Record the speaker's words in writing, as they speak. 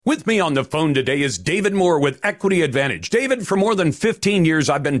With me on the phone today is David Moore with Equity Advantage. David, for more than 15 years,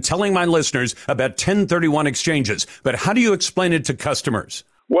 I've been telling my listeners about 1031 exchanges, but how do you explain it to customers?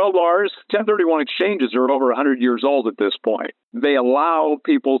 Well, Lars, 1031 exchanges are over 100 years old at this point. They allow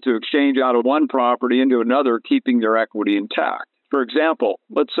people to exchange out of one property into another, keeping their equity intact. For example,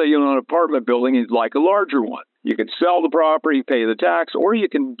 let's say you own an apartment building and you'd like a larger one. You can sell the property, pay the tax, or you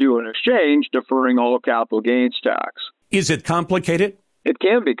can do an exchange, deferring all capital gains tax. Is it complicated? It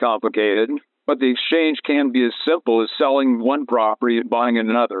can be complicated, but the exchange can be as simple as selling one property and buying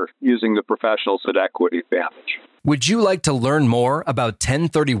another using the professionals at Equity Advantage. Would you like to learn more about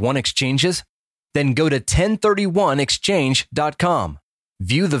 1031 exchanges? Then go to 1031exchange.com.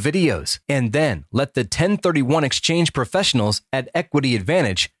 View the videos, and then let the 1031 exchange professionals at Equity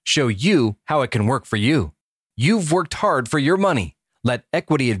Advantage show you how it can work for you. You've worked hard for your money. Let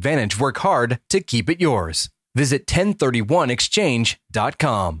Equity Advantage work hard to keep it yours. Visit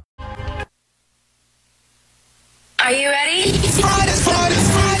 1031exchange.com. Are you ready? It's Friday.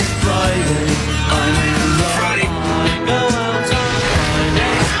 I'm in love. Friday. Go outside.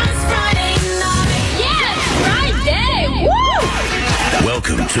 It's Friday night. Yes, Friday. Woo!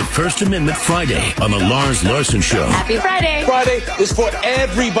 Welcome to First Amendment Friday on the Larson Show. Happy Friday. Friday is for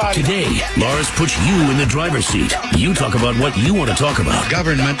everybody. Today, Lars puts you in the driver's seat. You talk about what you want to talk about.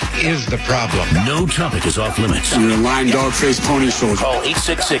 Government is the problem. No topic is off limits. You're a lying dog-faced pony soldier. Call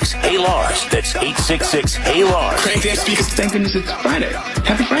 866-HEY-LARS. That's 866-HEY-LARS. Crank that speaker. Thank goodness it's Friday.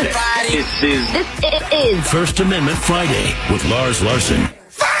 Happy Friday. This is First Amendment Friday with Lars Larson.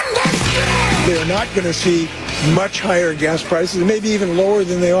 They're not going to see much higher gas prices, maybe even lower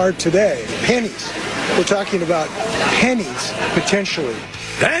than they are today. Pennies. We're talking about pennies, potentially.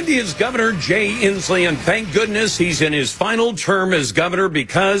 That is Governor Jay Inslee, and thank goodness he's in his final term as governor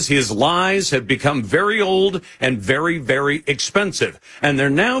because his lies have become very old and very, very expensive. And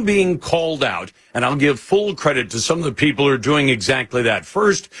they're now being called out, and I'll give full credit to some of the people who are doing exactly that.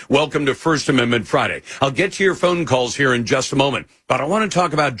 First, welcome to First Amendment Friday. I'll get to your phone calls here in just a moment, but I want to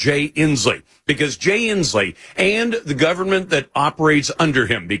talk about Jay Inslee, because Jay Inslee and the government that operates under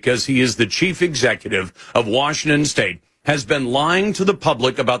him, because he is the chief executive of Washington State, has been lying to the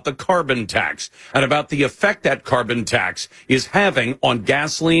public about the carbon tax and about the effect that carbon tax is having on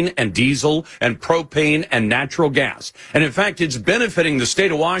gasoline and diesel and propane and natural gas. And in fact, it's benefiting the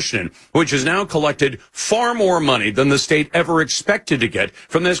state of Washington, which has now collected far more money than the state ever expected to get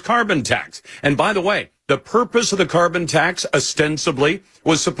from this carbon tax. And by the way, the purpose of the carbon tax, ostensibly,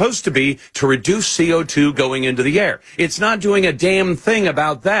 was supposed to be to reduce CO2 going into the air. It's not doing a damn thing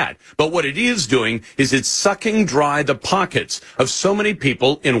about that. But what it is doing is it's sucking dry the pockets of so many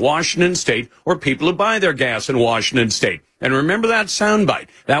people in Washington State, or people who buy their gas in Washington State. And remember that soundbite?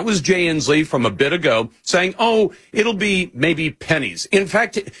 That was Jay Inslee from a bit ago saying, oh, it'll be maybe pennies. In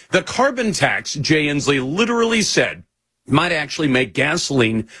fact, the carbon tax, Jay Inslee literally said, might actually make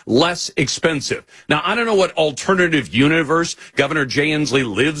gasoline less expensive. Now, I don't know what alternative universe Governor Jay Inslee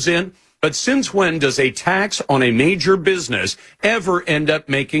lives in, but since when does a tax on a major business ever end up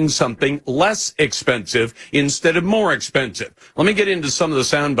making something less expensive instead of more expensive? Let me get into some of the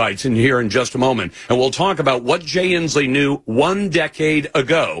sound bites in here in just a moment, and we'll talk about what Jay Inslee knew 1 decade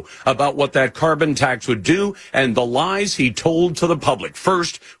ago about what that carbon tax would do and the lies he told to the public.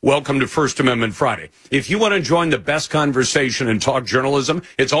 First, welcome to First Amendment Friday. If you want to join the best conversation and talk journalism,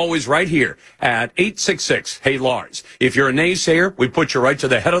 it's always right here at 866-HEY-LARS. If you're a naysayer, we put you right to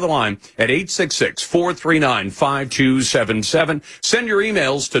the head of the line at 866-439-5277. Send your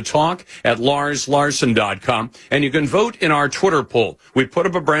emails to talk@larslarson.com, and you can vote in our Twitter poll. We put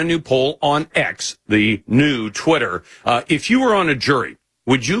up a brand new poll on X, the new Twitter. If you were on a jury,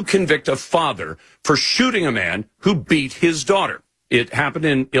 would you convict a father for shooting a man who beat his daughter? It happened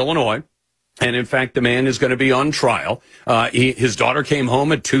in Illinois. And in fact, the man is going to be on trial. His daughter came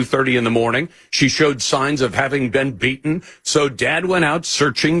home at 2:30 in the morning. She showed signs of having been beaten. So dad went out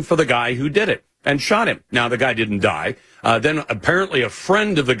searching for the guy who did it and shot him. Now, the guy didn't die. Then apparently a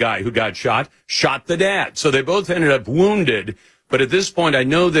friend of the guy who got shot the dad. So they both ended up wounded. But at this point, I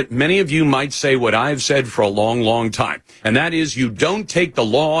know that many of you might say what I've said for a long, long time. And that is, you don't take the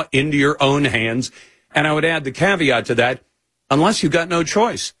law into your own hands. And I would add the caveat to that, unless you've got no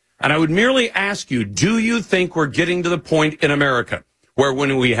choice. And I would merely ask you, do you think we're getting to the point in America where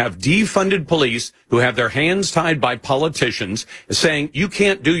when we have defunded police who have their hands tied by politicians saying you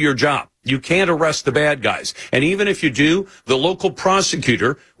can't do your job, you can't arrest the bad guys, and even if you do, the local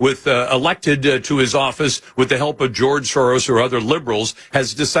prosecutor elected to his office with the help of George Soros or other liberals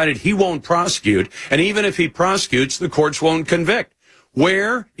has decided he won't prosecute, and even if he prosecutes, the courts won't convict?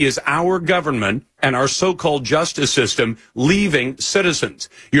 Where is our government and our so-called justice system leaving citizens?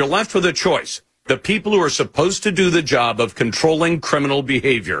 You're left with a choice. The people who are supposed to do the job of controlling criminal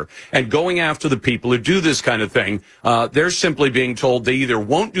behavior and going after the people who do this kind of thing, they're simply being told they either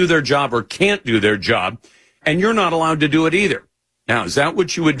won't do their job or can't do their job, and you're not allowed to do it either. Now, is that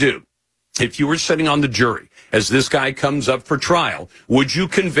what you would do? If you were sitting on the jury, as this guy comes up for trial, would you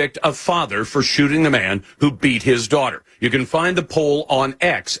convict a father for shooting the man who beat his daughter? You can find the poll on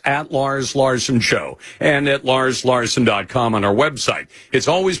X at Lars Larson Show and at LarsLarson.com on our website. It's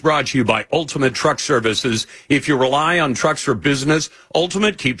always brought to you by Ultimate Truck Services. If you rely on trucks for business,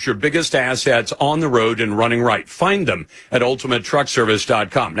 Ultimate keeps your biggest assets on the road and running right. Find them at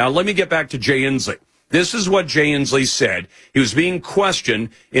UltimateTruckService.com. Now, let me get back to Jay Inslee. This is what Jay Inslee said. He was being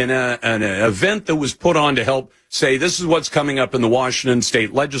questioned in an event that was put on to help say this is what's coming up in the Washington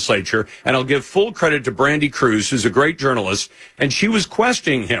state legislature. And I'll give full credit to Brandy Cruz, who's a great journalist. And she was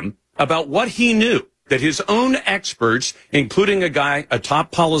questioning him about what he knew, that his own experts, including a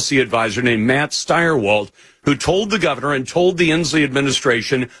top policy advisor named Matt Steyerwalt, who told the governor and told the Inslee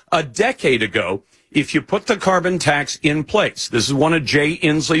administration a decade ago, if you put the carbon tax in place, this is one of Jay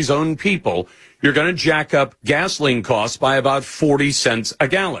Inslee's own people, you're going to jack up gasoline costs by about 40 cents a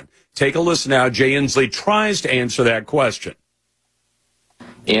gallon. Take a listen now. Jay Inslee tries to answer that question.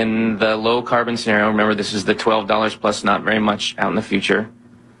 In the low carbon scenario, remember this is the $12 plus not very much out in the future.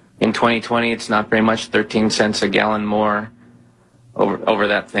 In 2020, it's not very much, 13 cents a gallon more over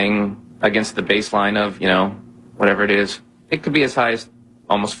that thing against the baseline of, whatever it is. It could be as high as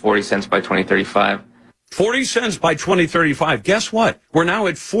almost 40 cents by 2035. 40 cents by 2035. Guess what? We're now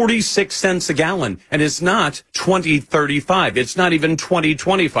at 46 cents a gallon, and it's not 2035. It's not even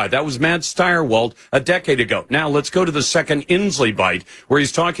 2025. That was Matt Steyerwalt a decade ago. Now let's go to the second Inslee bite, where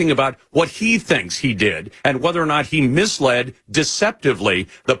he's talking about what he thinks he did and whether or not he misled deceptively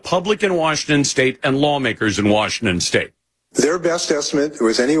the public in Washington state and lawmakers in Washington state. Their best estimate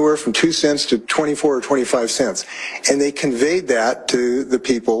was anywhere from 2 cents to 24 or 25 cents. And they conveyed that to the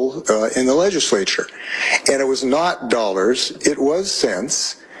people in the legislature. And it was not dollars, it was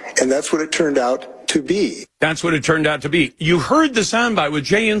cents. And that's what it turned out to be. That's what it turned out to be. You heard the soundbite with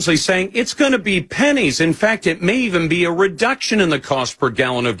Jay Inslee saying it's going to be pennies. In fact, it may even be a reduction in the cost per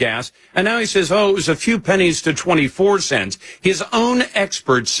gallon of gas. And now he says, it was a few pennies to 24 cents. His own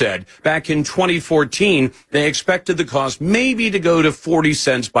experts said back in 2014, they expected the cost maybe to go to 40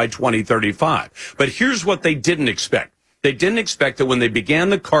 cents by 2035. But here's what they didn't expect. They didn't expect that when they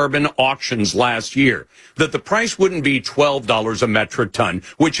began the carbon auctions last year, that the price wouldn't be $12 a metric ton,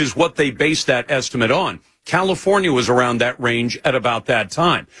 which is what they based that estimate on. California was around that range at about that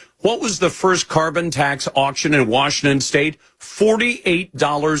time. What was the first carbon tax auction in Washington state?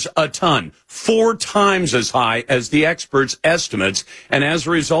 $48 a ton, 4 times as high as the experts' estimates. And as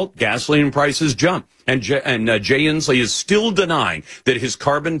a result, gasoline prices jumped. And Jay Inslee is still denying that his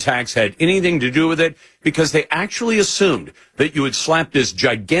carbon tax had anything to do with it because they actually assumed that you would slap this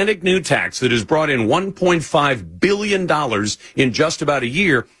gigantic new tax that has brought in $1.5 billion in just about a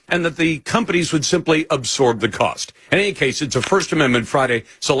year and that the companies would simply absorb the cost. In any case, it's a First Amendment Friday,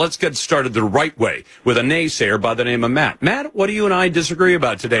 so let's get started the right way with a naysayer by the name of Matt. Matt, what do you and I disagree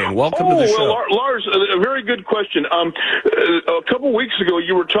about today? And welcome to the show. Well, Lars, a very good question. A couple weeks ago,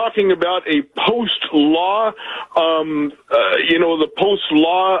 you were talking about a post-law, the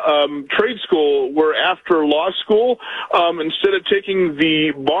post-law trade school where after law school, instead of taking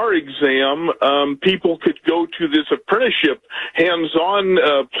the bar exam, people could go to this apprenticeship, hands-on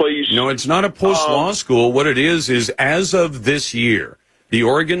place. No, it's not a post-law school. What it is as of this year, the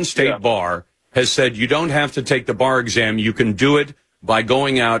Oregon State Bar has said you don't have to take the bar exam. You can do it by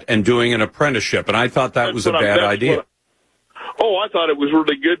going out and doing an apprenticeship. And I thought that was a bad idea. I thought it was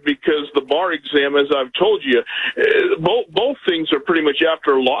really good because the bar exam, as I've told you, both things are pretty much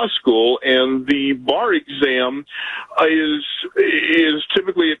after law school, and the bar exam is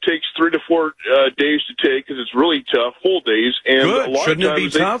typically it takes 3 to 4 days to take because it's really tough, full days. And good. Shouldn't it be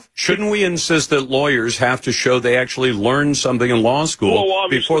tough? Shouldn't we insist that lawyers have to show they actually learned something in law school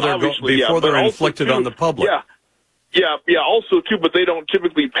before they're inflicted on the public? Yeah, also, too, but they don't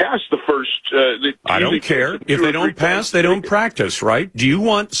typically pass the first... I don't care. If they don't pass, they don't practice, right? Do you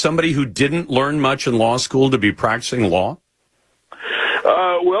want somebody who didn't learn much in law school to be practicing law?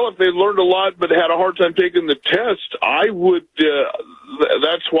 Well, if they learned a lot but had a hard time taking the test, I would...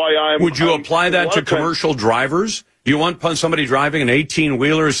 that's why I'm... Would you apply that to commercial drivers? You want somebody driving an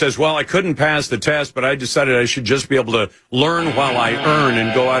 18-wheeler who says, well, I couldn't pass the test, but I decided I should just be able to learn while I earn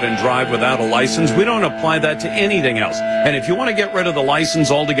and go out and drive without a license. We don't apply that to anything else. And if you want to get rid of the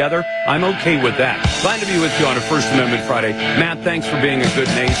license altogether, I'm okay with that. Glad to be with you on a First Amendment Friday. Matt, thanks for being a good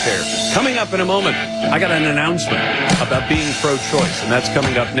naysayer. Coming up in a moment, I got an announcement about being pro-choice, and that's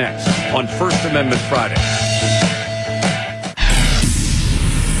coming up next on First Amendment Friday.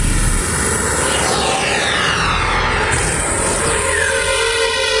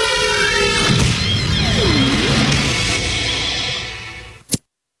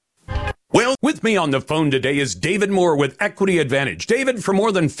 Well, with me on the phone today is David Moore with Equity Advantage. David, for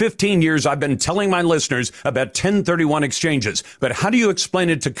more than 15 years, I've been telling my listeners about 1031 exchanges, but how do you explain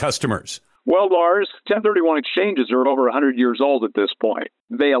it to customers? Well, Lars, 1031 exchanges are over 100 years old at this point.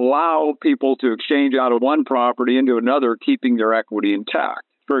 They allow people to exchange out of one property into another, keeping their equity intact.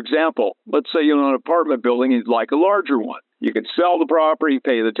 For example, let's say you own an apartment building and you'd like a larger one. You can sell the property,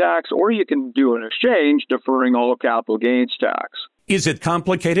 pay the tax, or you can do an exchange, deferring all capital gains tax. Is it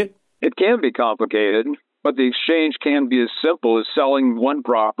complicated? It can be complicated, but the exchange can be as simple as selling one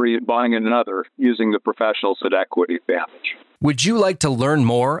property and buying another using the professionals at Equity Advantage. Would you like to learn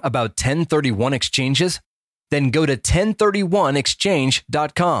more about 1031 exchanges? Then go to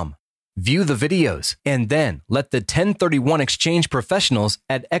 1031exchange.com. View the videos, and then let the 1031 exchange professionals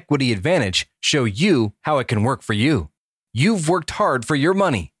at Equity Advantage show you how it can work for you. You've worked hard for your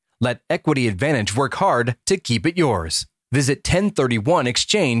money. Let Equity Advantage work hard to keep it yours. Visit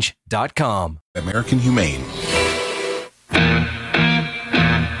 1031exchange.com. American Humane.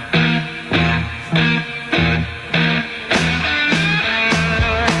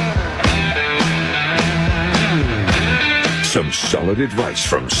 Some solid advice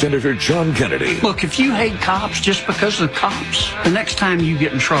from Senator John Kennedy. Look, if you hate cops just because of the cops, the next time you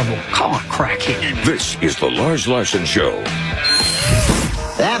get in trouble, call a crackhead. This is the Lars Larson Show.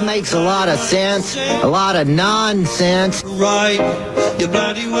 That makes a lot of sense, a lot of nonsense. Right, you're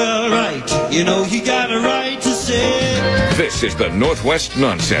bloody well right. You know you got a right to say. This is the Northwest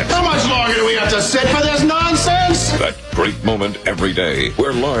Nonsense. How much longer do we have to sit for this nonsense? That great moment every day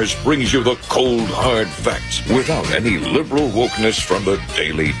where Lars brings you the cold, hard facts without any liberal wokeness from the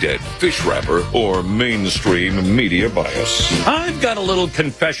Daily Dead, fish wrapper, or mainstream media bias. I've got a little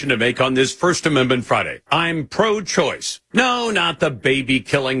confession to make on this First Amendment Friday. I'm pro-choice. No, not the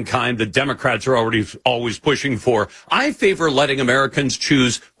baby-killing kind the Democrats are always pushing for. I favor letting Americans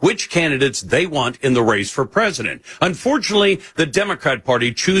choose which candidates they want in the race for president. Unfortunately, the Democrat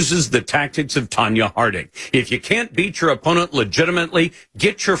Party chooses the tactics of Tanya Harding. If you can't beat your opponent legitimately,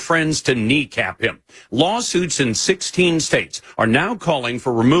 get your friends to kneecap him. Lawsuits in 16 states are now calling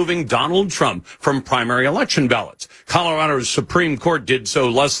for removing Donald Trump from primary election ballots. Colorado's Supreme Court did so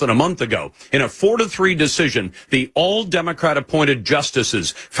less than a month ago. In a 4-3 decision, the all-Democrat-appointed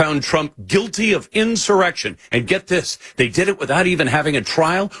justices found Trump guilty of insurrection. And get this, they did it without even having a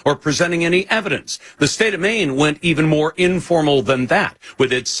trial or presenting any evidence. The state of Maine went even more informal than that,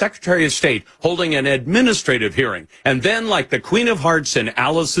 with its Secretary of State holding an administrative hearing. And then, like the Queen of Hearts in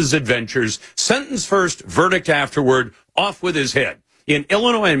Alice's Adventures, sentence first, verdict afterward, off with his head. In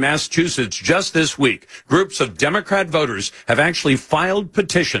Illinois and Massachusetts just this week, groups of Democrat voters have actually filed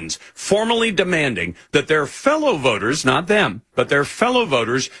petitions formally demanding that their fellow voters, not them, but their fellow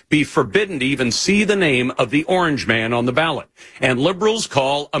voters be forbidden to even see the name of the orange man on the ballot. And liberals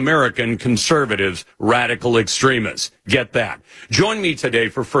call American conservatives radical extremists. Get that. Join me today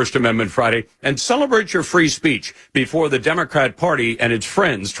for First Amendment Friday and celebrate your free speech before the Democrat Party and its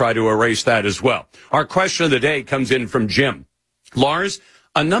friends try to erase that as well. Our question of the day comes in from Jim. Lars,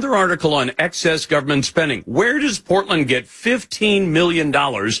 another article on excess government spending. Where does Portland get $15 million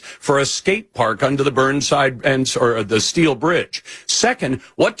for a skate park under the Burnside or the Steel Bridge? Second,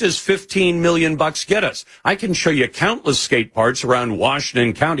 what does $15 million get us? I can show you countless skate parks around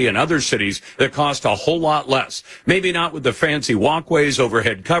Washington County and other cities that cost a whole lot less. Maybe not with the fancy walkways,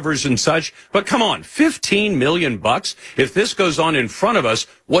 overhead covers and such, but come on, $15 million? If this goes on in front of us,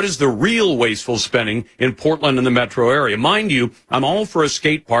 what is the real wasteful spending in Portland and the metro area? Mind you, I'm all for a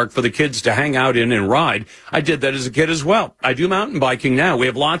skate park for the kids to hang out in and ride. I did that as a kid as well. I do mountain biking now. We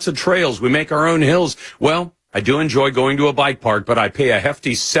have lots of trails. We make our own hills. Well, I do enjoy going to a bike park, but I pay a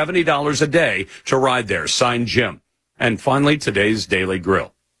hefty $70 a day to ride there. Signed, Jim. And finally, today's Daily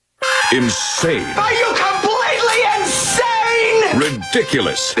Grill. Insane. Are you completely insane?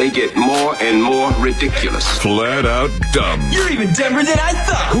 Ridiculous. They get more and more ridiculous. Flat out dumb. You're even dumber than I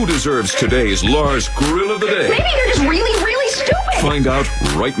thought. Who deserves today's Lars Grill of the Day? Maybe they're just really, really stupid. Find out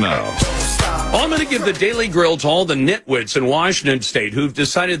right now. Well, I'm going to give the Daily Grill to all the nitwits in Washington State who've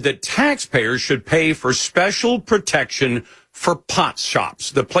decided that taxpayers should pay for special protection for pot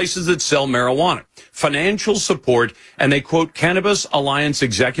shops, the places that sell marijuana, financial support, and they quote Cannabis Alliance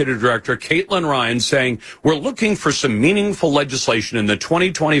Executive Director Caitlin Ryan saying, we're looking for some meaningful legislation in the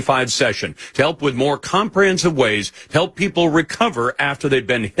 2025 session to help with more comprehensive ways to help people recover after they've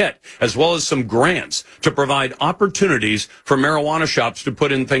been hit, as well as some grants to provide opportunities for marijuana shops to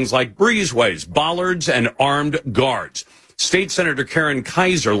put in things like breezeways, bollards, and armed guards. State Senator Karen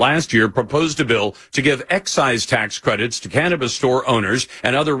Kaiser last year proposed a bill to give excise tax credits to cannabis store owners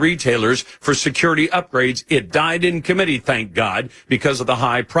and other retailers for security upgrades. It died in committee, thank God, because of the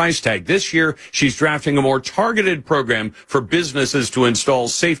high price tag. This year, she's drafting a more targeted program for businesses to install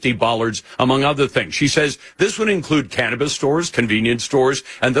safety bollards, among other things. She says this would include cannabis stores, convenience stores,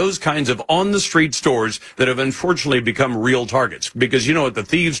 and those kinds of on-the-street stores that have unfortunately become real targets. Because you know what the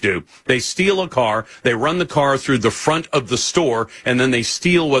thieves do? They steal a car, they run the car through the front of the store, and then they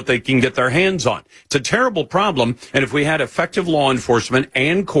steal what they can get their hands on. It's a terrible problem, and if we had effective law enforcement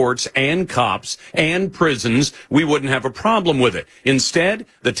and courts and cops and prisons, we wouldn't have a problem with it. Instead,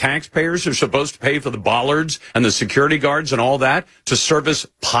 the taxpayers are supposed to pay for the bollards and the security guards and all that to service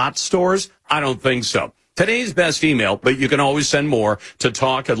pot stores? I don't think so. Today's best email, but you can always send more to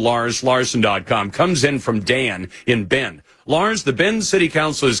talk@LarsLarson.com, comes in from Dan in Bend. Lars, the Bend City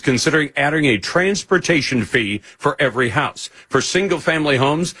Council is considering adding a transportation fee for every house. For single-family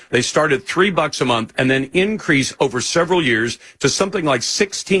homes, they start at $3 a month and then increase over several years to something like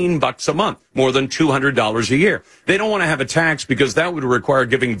 $16 a month, more than $200 a year. They don't want to have a tax because that would require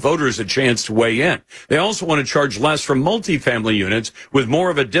giving voters a chance to weigh in. They also want to charge less for multifamily units with more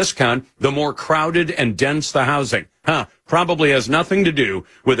of a discount the more crowded and dense the housing. Probably has nothing to do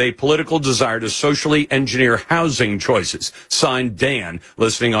with a political desire to socially engineer housing choices. Signed, Dan,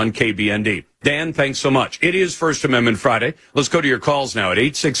 listening on KBND. Dan, thanks so much. It is First Amendment Friday. Let's go to your calls now at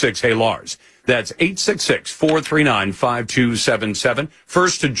 866-HEY-LARS. That's 866-439-5277.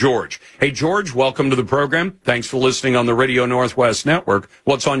 First to George. Hey, George, welcome to the program. Thanks for listening on the Radio Northwest Network.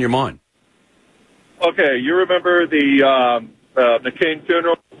 What's on your mind? Okay, you remember the McCain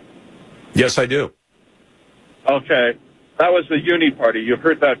funeral? Yes, I do. Okay. That was the uni party. You've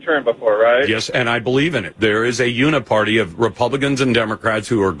heard that term before, right? Yes, and I believe in it. There is a uniparty of Republicans and Democrats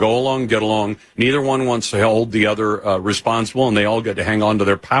who are go along, get along. Neither one wants to hold the other responsible, and they all get to hang on to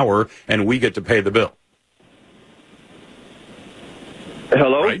their power, and we get to pay the bill.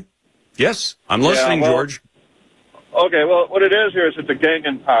 Hello? Right? Yes, I'm listening, George. Okay, well, what it is here is it's a gang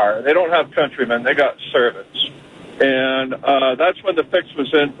in power. They don't have countrymen. They got servants. And that's when the fix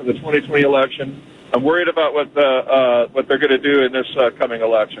was in for the 2020 election. I'm worried about what they're going to do in this coming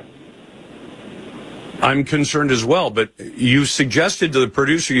election. I'm concerned as well, but you suggested to the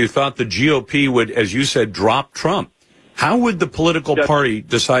producer you thought the GOP would, as you said, drop Trump. How would the political party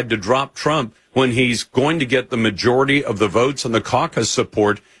decide to drop Trump when he's going to get the majority of the votes and the caucus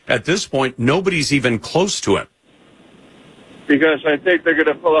support? At this point, nobody's even close to him. Because I think they're going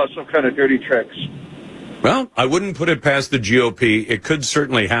to pull out some kind of dirty tricks. Well, I wouldn't put it past the GOP. It could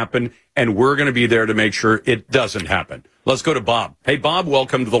certainly happen, and we're going to be there to make sure it doesn't happen. Let's go to Bob. Hey, Bob,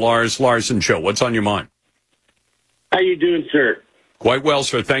 welcome to the Lars Larson Show. What's on your mind? How you doing, sir? Quite well,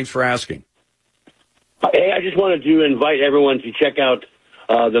 sir. Thanks for asking. Hey, I just wanted to invite everyone to check out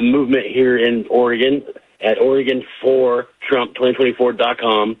the movement here in Oregon at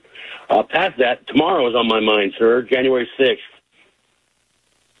OregonForTrump2024.com. Past that, tomorrow is on my mind, sir, January 6th.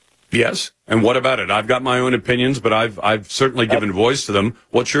 Yes, and what about it? I've got my own opinions, but I've certainly given voice to them.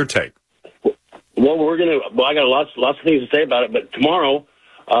 What's your take? Well, I got lots of things to say about it, but tomorrow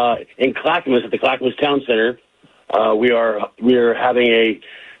in Clackamas at the Clackamas Town Center, we are having a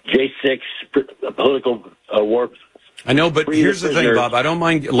J6 political war. I know, but here's the thing, Bob. I don't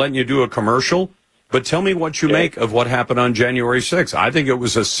mind letting you do a commercial, but tell me what you make of what happened on January 6th. I think it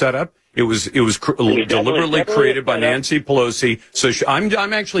was a setup. It was deliberately created by Nancy Pelosi. So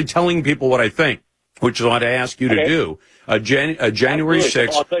I'm actually telling people what I think, which is what I ask you to do. January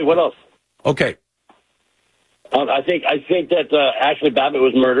 6th. I'll tell you what else. Okay. I think that Ashley Babbitt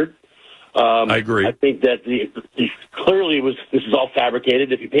was murdered. I agree. I think that clearly this is all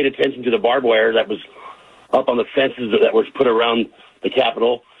fabricated. If you paid attention to the barbed wire that was up on the fences that was put around the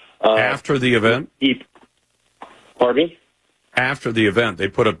Capitol after the event. Pardon me? After the event, they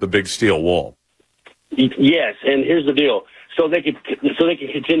put up the big steel wall. Yes, and here's the deal. So they could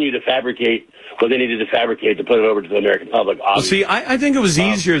continue to fabricate what they needed to fabricate to put it over to the American public. Well, see, I think it was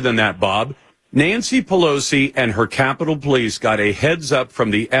easier than that, Bob. Nancy Pelosi and her Capitol Police got a heads up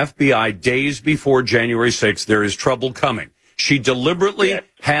from the FBI days before January 6th. There is trouble coming. She deliberately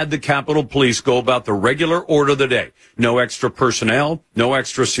had the Capitol Police go about the regular order of the day. No extra personnel, no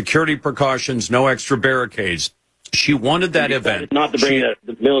extra security precautions, no extra barricades. She wanted that event. Not to bring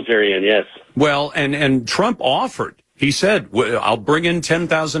the military in, yes. Well, and Trump offered. He said, I'll bring in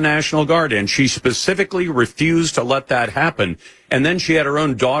 10,000 National Guard, and she specifically refused to let that happen. And then she had her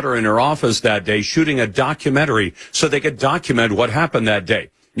own daughter in her office that day shooting a documentary so they could document what happened that day.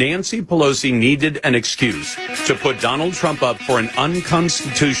 Nancy Pelosi needed an excuse to put Donald Trump up for an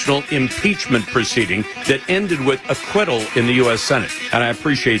unconstitutional impeachment proceeding that ended with acquittal in the U.S. Senate. And I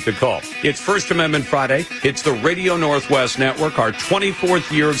appreciate the call. It's First Amendment Friday. It's the Radio Northwest Network, our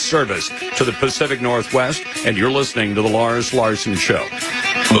 24th year of service to the Pacific Northwest. And you're listening to The Lars Larson Show.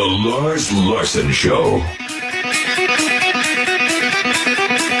 The Lars Larson Show.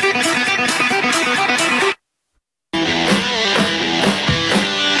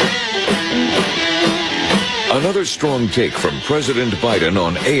 Another strong take from President Biden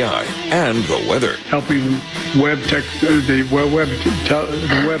on AI and the weather. Helping the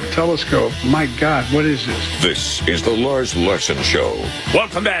Webb telescope. My God, what is this? This is the Lars Larson Show.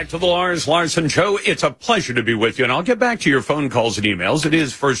 Welcome back to the Lars Larson Show. It's a pleasure to be with you, and I'll get back to your phone calls and emails. It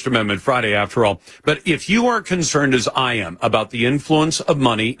is First Amendment Friday, after all. But if you are concerned, as I am, about the influence of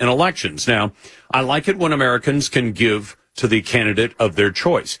money in elections, now, I like it when Americans can give to the candidate of their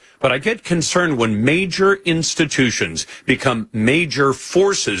choice. But I get concerned when major institutions become major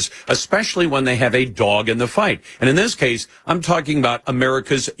forces, especially when they have a dog in the fight. And in this case, I'm talking about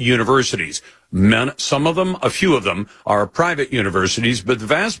America's universities. Some of them, a few of them, are private universities, but the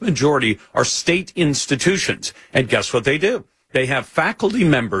vast majority are state institutions. And guess what they do? They have faculty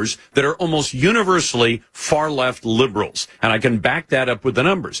members that are almost universally far-left liberals. And I can back that up with the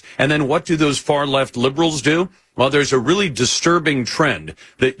numbers. And then what do those far-left liberals do? Well, there's a really disturbing trend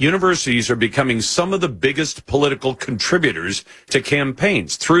that universities are becoming some of the biggest political contributors to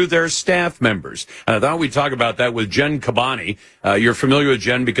campaigns through their staff members. And I thought we'd talk about that with Jen Cabani. You're familiar with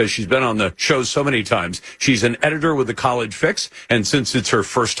Jen because she's been on the show so many times. She's an editor with the College Fix. And since it's her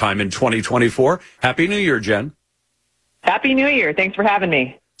first time in 2024, Happy New Year, Jen. Happy New Year. Thanks for having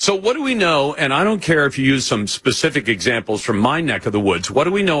me. So what do we know, and I don't care if you use some specific examples from my neck of the woods, what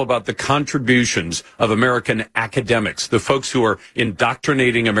do we know about the contributions of American academics, the folks who are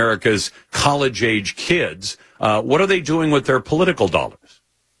indoctrinating America's college-age kids? What are they doing with their political dollars?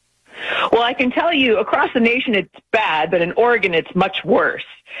 Well, I can tell you across the nation it's bad, but in Oregon it's much worse.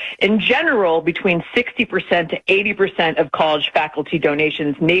 In general, between 60% to 80% of college faculty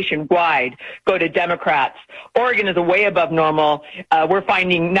donations nationwide go to Democrats. Oregon is way above normal. We're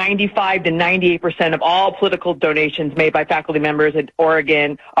finding 95 to 98% of all political donations made by faculty members in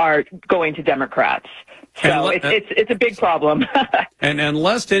Oregon are going to Democrats. So it's a big problem. And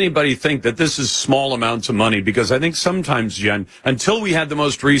lest anybody think that this is small amounts of money, because I think sometimes, Jen, until we had the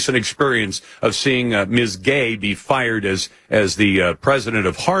most recent experience of seeing Ms. Gay be fired as the president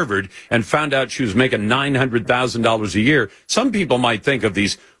of Harvard and found out she was making $900,000 a year, some people might think of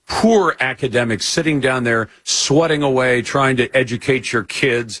these poor academics sitting down there sweating away trying to educate your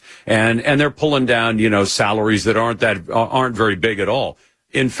kids, and they're pulling down, salaries that aren't very big at all.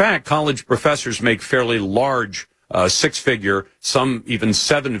 In fact, college professors make fairly large six-figure, some even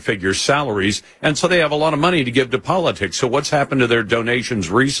seven-figure salaries, and so they have a lot of money to give to politics. So what's happened to their donations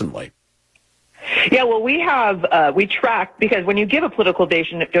recently? Yeah, well, we track, because when you give a political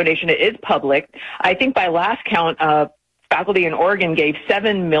donation, it is public. I think by last count, faculty in Oregon gave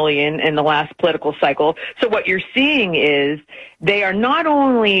 $7 million in the last political cycle. So what you're seeing is they are not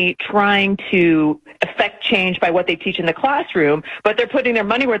only trying to affect change by what they teach in the classroom, but they're putting their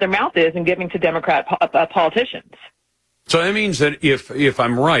money where their mouth is and giving to Democrat politicians. So that means that if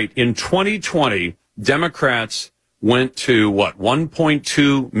I'm right, in 2020, Democrats went to,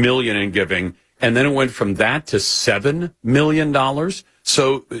 1.2 million in giving, and then it went from that to $7 million.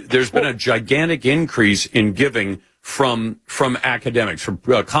 So there's been a gigantic increase in giving from academics, from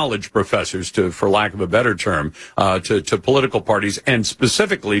college professors, to, for lack of a better term, to political parties, and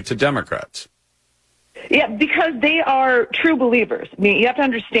specifically to Democrats. Yeah, because they are true believers. I mean, you have to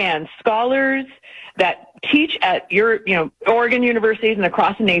understand, scholars that teach at Oregon universities and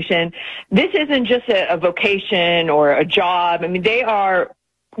across the nation, this isn't just a vocation or a job. I mean, they are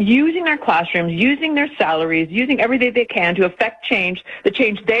using their classrooms, using their salaries, using everything they can to affect change, the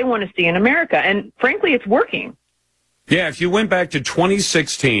change they want to see in America. And frankly, it's working. Yeah, if you went back to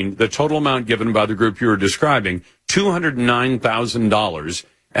 2016, the total amount given by the group you were describing, $209,000.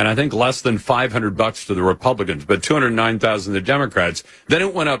 and I think less than $500 to the Republicans, but $209,000 to the Democrats. Then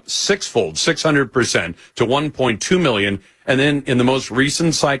it went up sixfold, 600% to $1.2 million. And then in the most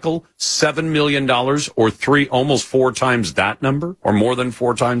recent cycle, $7 million or almost 4 times that number, or more than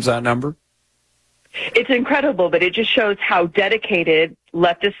 4 times that number. It's incredible, but it just shows how dedicated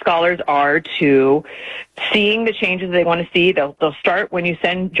leftist scholars are to seeing the changes they want to see. They'll start when you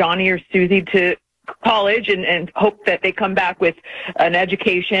send Johnny or Susie to college and hope that they come back with an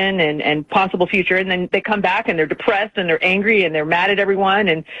education and possible future, and then they come back and they're depressed and they're angry and they're mad at everyone,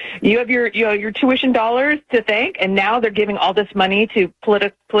 and you have your tuition dollars to thank, and now they're giving all this money to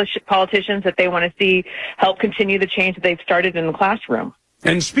politicians that they want to see help continue the change that they've started in the classroom.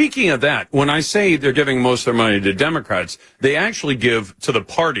 And speaking of that, when I say they're giving most of their money to Democrats, they actually give to the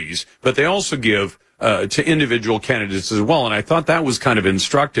parties, but they also give to individual candidates as well. And I thought that was kind of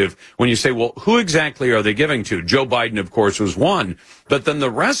instructive when you say, well, who exactly are they giving to? Joe Biden, of course, was one. But then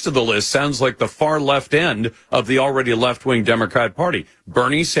the rest of the list sounds like the far left end of the already left-wing Democrat Party.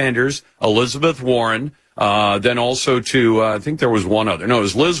 Bernie Sanders, Elizabeth Warren, then also to, I think there was one other. No, it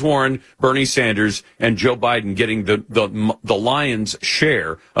was Liz Warren, Bernie Sanders, and Joe Biden getting the lion's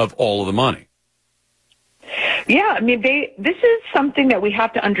share of all of the money. Yeah, I mean, this is something that we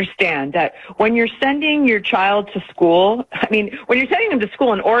have to understand, that when you're sending your child to school, I mean, when you're sending them to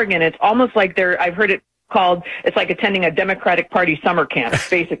school in Oregon, it's almost like I've heard it called, it's like attending a Democratic Party summer camp,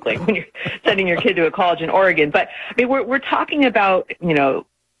 basically, when you're sending your kid to a college in Oregon. But I mean, we're talking about,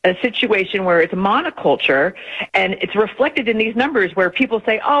 a situation where it's a monoculture, and it's reflected in these numbers where people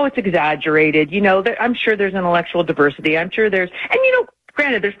say, oh, it's exaggerated. I'm sure there's intellectual diversity. I'm sure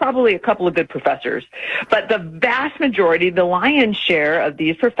granted, there's probably a couple of good professors, but the vast majority, the lion's share of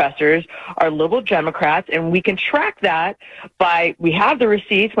these professors are liberal Democrats, and we can track that we have the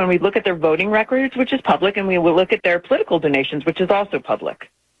receipts when we look at their voting records, which is public, and we will look at their political donations, which is also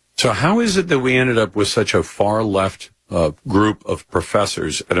public. So how is it that we ended up with such a far left group of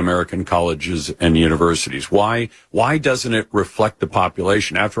professors at American colleges and universities? Why doesn't it reflect the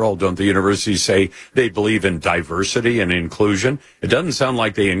population? After all, don't the universities say they believe in diversity and inclusion? It doesn't sound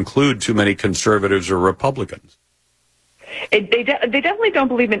like they include too many conservatives or Republicans. They definitely don't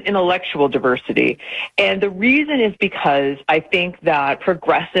believe in intellectual diversity. And the reason is because I think that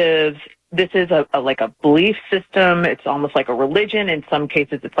progressives, this is like a belief system. It's almost like a religion. In some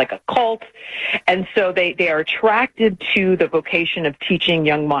cases, it's like a cult. And so they are attracted to the vocation of teaching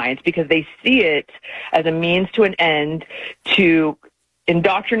young minds because they see it as a means to an end to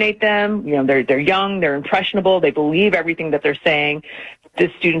indoctrinate them. They're young, they're impressionable, they believe everything that they're saying. The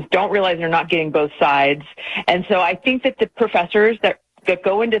students don't realize they're not getting both sides. And so I think that the professors that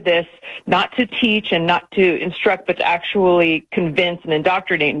go into this not to teach and not to instruct, but to actually convince and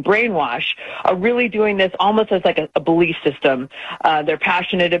indoctrinate and brainwash, are really doing this almost as like a belief system. They're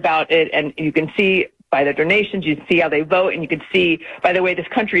passionate about it, and you can see by their donations, you can see how they vote, and you can see by the way this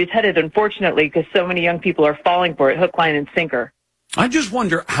country is headed, unfortunately, because so many young people are falling for it, hook, line, and sinker. I just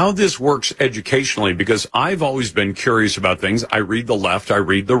wonder how this works educationally, because I've always been curious about things. I read the left, I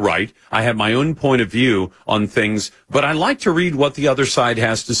read the right. I have my own point of view on things, but I like to read what the other side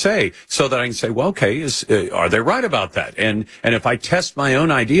has to say so that I can say, well, okay, are they right about that? And if I test my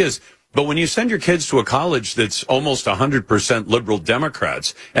own ideas. But when you send your kids to a college that's almost 100% liberal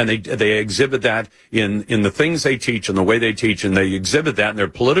Democrats, and they exhibit that in the things they teach and the way they teach, and they exhibit that in their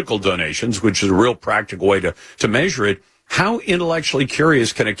political donations, which is a real practical way to measure it, how intellectually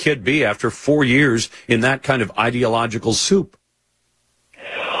curious can a kid be after 4 years in that kind of ideological soup?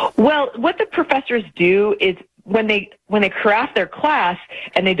 Well, what the professors do is when they craft their class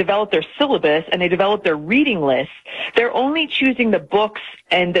and they develop their syllabus and they develop their reading lists, they're only choosing the books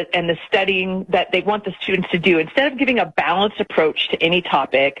and the studying that they want the students to do. Instead of giving a balanced approach to any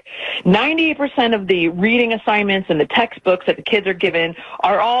topic, 98% of the reading assignments and the textbooks that the kids are given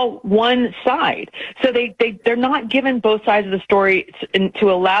are all one side. So they're not given both sides of the story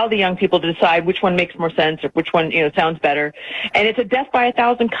to allow the young people to decide which one makes more sense or which one sounds better. And it's a death by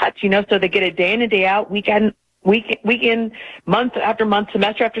 1,000 cuts, so they get it day in and day out, week in, month after month,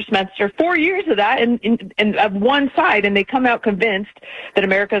 semester after semester, 4 years of that, and of one side, and they come out convinced that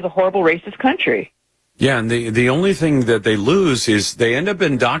America is a horrible racist country. Yeah, and the only thing that they lose is they end up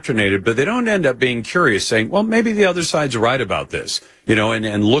indoctrinated, but they don't end up being curious, saying, well, maybe the other side's right about this,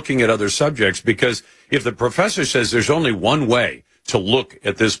 and looking at other subjects, because if the professor says there's only one way to look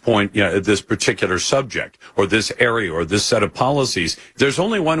at this point, at this particular subject or this area or this set of policies, there's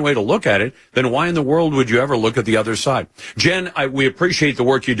only one way to look at it, then why in the world would you ever look at the other side? Jen, we appreciate the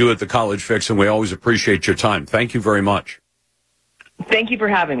work you do at the College Fix, and we always appreciate your time. Thank you very much. Thank you for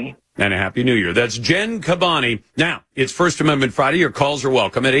having me. And a Happy New Year. That's Jen Cabani. Now, It's First Amendment Friday. Your calls are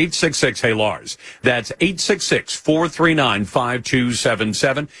welcome at 866-HEY-LARS. That's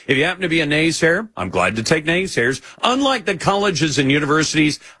 866-439-5277. If you happen to be a naysayer, I'm glad to take naysayers. Unlike the colleges and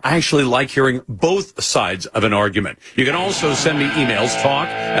universities, I actually like hearing both sides of an argument. You can also send me emails,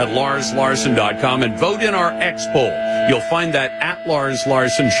 talk@LarsLarson.com, and vote in our X poll. You'll find that at Lars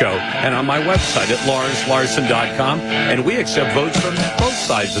Larson Show and on my website at LarsLarson.com. And we accept votes from both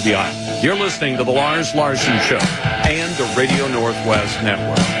sides of the aisle. You're listening to the Lars Larson Show and the Radio Northwest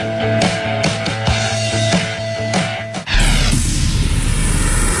Network.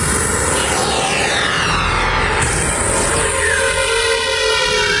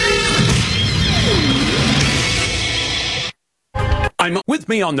 With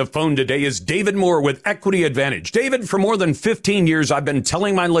me on the phone today is David Moore with Equity Advantage. David, for more than 15 years, I've been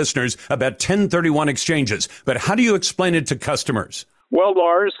telling my listeners about 1031 exchanges, but how do you explain it to customers? Well,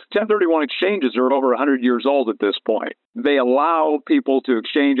 Lars, 1031 exchanges are over 100 years old at this point. They allow people to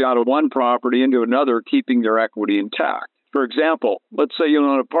exchange out of one property into another, keeping their equity intact. For example, let's say you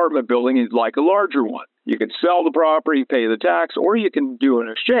own an apartment building and you'd like a larger one. You can sell the property, pay the tax, or you can do an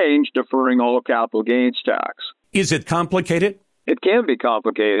exchange, deferring all the capital gains tax. Is it complicated? It can be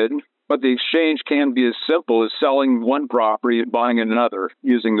complicated, but the exchange can be as simple as selling one property and buying another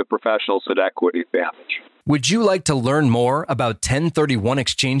using the professionals at Equity Advantage. Would you like to learn more about 1031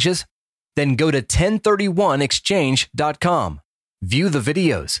 exchanges? Then go to 1031exchange.com. View the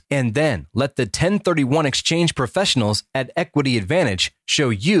videos and then let the 1031 exchange professionals at Equity Advantage show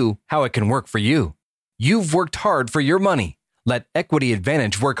you how it can work for you. You've worked hard for your money. Let Equity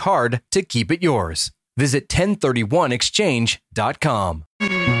Advantage work hard to keep it yours. Visit 1031exchange.com.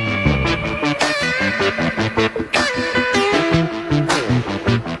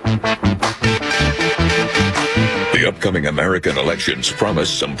 The upcoming American elections promise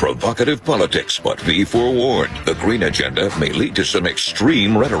some provocative politics, but be forewarned, the green agenda may lead to some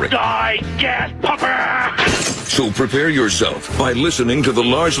extreme rhetoric. Die, gas pupper! So prepare yourself by listening to The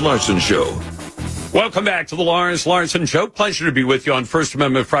Lars Larson Show. Welcome back to the Lars Larson Show. Pleasure to be with you on First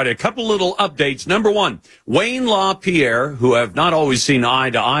Amendment Friday. A couple little updates. Number one, Wayne LaPierre, who I've not always seen eye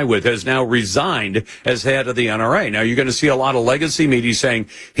to eye with, has now resigned as head of the NRA. Now, you're going to see a lot of legacy media saying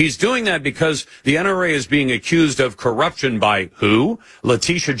he's doing that because the NRA is being accused of corruption by who?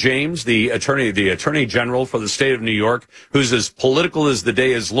 Letitia James, the attorney general for the state of New York, who's as political as the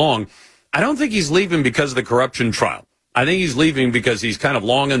day is long. I don't think he's leaving because of the corruption trial. I think he's leaving because he's kind of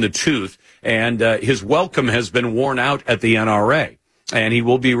long in the tooth, and his welcome has been worn out at the NRA. And he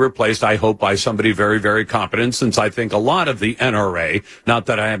will be replaced, I hope, by somebody very, very competent, since I think a lot of the NRA, not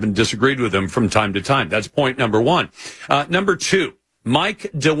that I haven't disagreed with them from time to time. That's point number one. Number two, Mike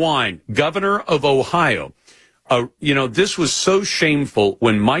DeWine, governor of Ohio. This was so shameful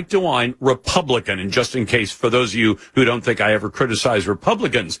when Mike DeWine, Republican, and just in case for those of you who don't think I ever criticize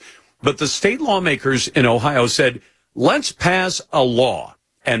Republicans, but the state lawmakers in Ohio said, let's pass a law.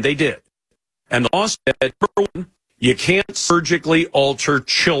 And they did. And the law said, number one, you can't surgically alter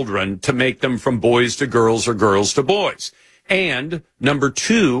children to make them from boys to girls or girls to boys. And number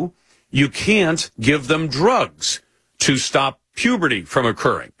two, you can't give them drugs to stop puberty from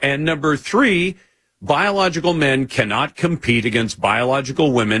occurring. And number three, biological men cannot compete against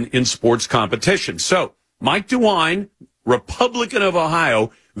biological women in sports competition. So Mike DeWine, Republican of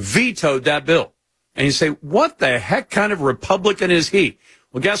Ohio, vetoed that bill. And you say, what the heck kind of Republican is he?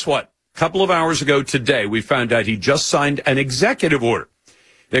 Well, guess what? A couple of hours ago today, we found out he just signed an executive order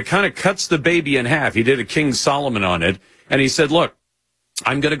that kind of cuts the baby in half. He did a King Solomon on it. And he said, look,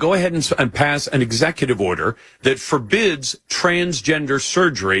 I'm going to go ahead and pass an executive order that forbids transgender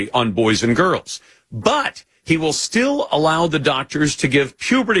surgery on boys and girls. But he will still allow the doctors to give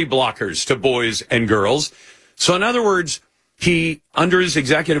puberty blockers to boys and girls. So in other words, under his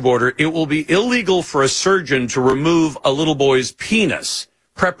executive order, it will be illegal for a surgeon to remove a little boy's penis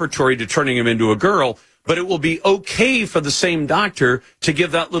preparatory to turning him into a girl, but it will be okay for the same doctor to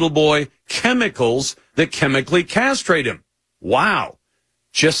give that little boy chemicals that chemically castrate him. Wow.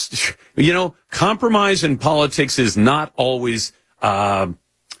 Just, compromise in politics is not always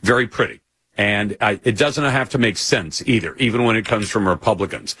very pretty. And it doesn't have to make sense either, even when it comes from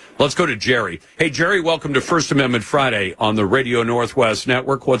Republicans. Let's go to Jerry. Hey, Jerry, welcome to First Amendment Friday on the Radio Northwest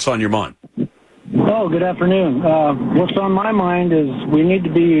Network. What's on your mind? Oh, good afternoon. What's on my mind is we need to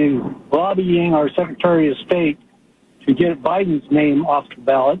be lobbying our Secretary of State to get Biden's name off the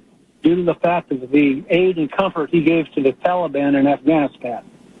ballot due to the fact of the aid and comfort he gave to the Taliban in Afghanistan.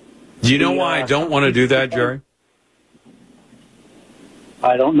 Do you know why I don't want to do that, Jerry?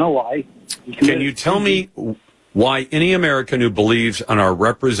 I don't know why. Can you tell me why any American who believes in our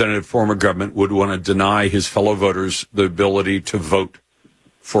representative form of government would want to deny his fellow voters the ability to vote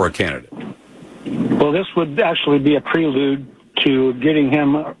for a candidate. Well, this would actually be a prelude to getting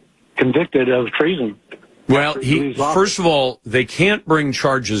him convicted of treason. Well, first of all, they can't bring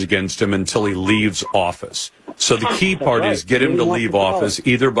charges against him until he leaves office. So the key part is get him to leave office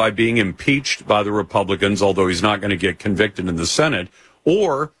either by being impeached by the Republicans, although he's not going to get convicted in the Senate,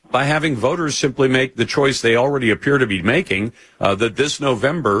 or by having voters simply make the choice they already appear to be making, that this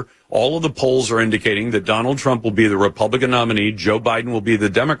November, all of the polls are indicating that Donald Trump will be the Republican nominee, Joe Biden will be the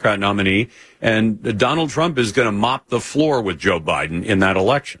Democrat nominee, and Donald Trump is going to mop the floor with Joe Biden in that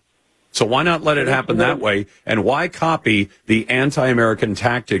election. So why not let it happen that way? And why copy the anti-American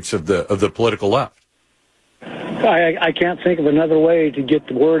tactics of the political left? I can't think of another way to get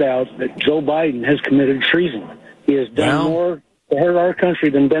the word out that Joe Biden has committed treason. He has done more to hurt our country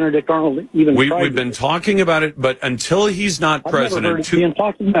than Benedict Arnold even tried. We've been talking about it, but until he's not president... I've never heard it being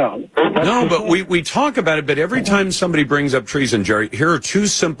talked about. No, but we talk about it, but every time somebody brings up treason, Jerry, here are two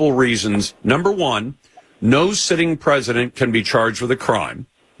simple reasons. Number one, no sitting president can be charged with a crime.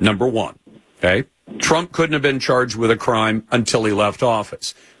 Number one, okay? Trump couldn't have been charged with a crime until he left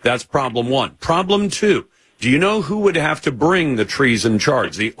office. That's problem one. Problem two, do you know who would have to bring the treason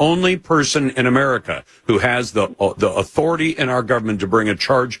charge? The only person in America who has the authority in our government to bring a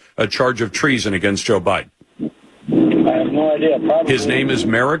charge of treason against Joe Biden. I have no idea. Probably. His name is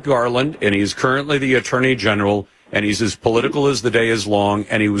Merrick Garland, and he's currently the Attorney General, and he's as political as the day is long,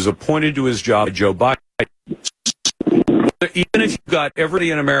 and he was appointed to his job by Joe Biden. Even if you've got everybody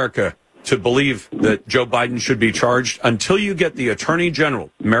in America to believe that Joe Biden should be charged, until you get the Attorney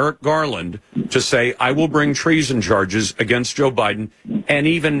General, Merrick Garland, to say, I will bring treason charges against Joe Biden, and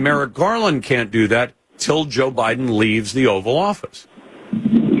even Merrick Garland can't do that till Joe Biden leaves the Oval Office.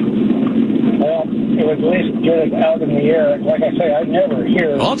 Well, it would at least get it out in the air. Like I say, I never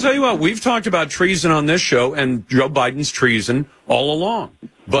hear... Well, I'll tell you what, we've talked about treason on this show, and Joe Biden's treason all along.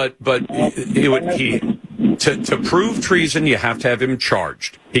 But to prove treason, you have to have him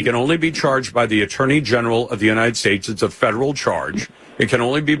charged. He can only be charged by the Attorney General of the United States. It's a federal charge. It can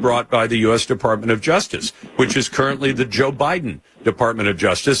only be brought by the U.S. Department of Justice, which is currently the Joe Biden Department of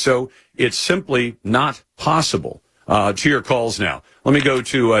Justice. So it's simply not possible. To your calls now. Let me go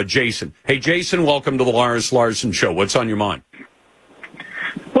to Jason. Hey, Jason, welcome to the Larson Show. What's on your mind?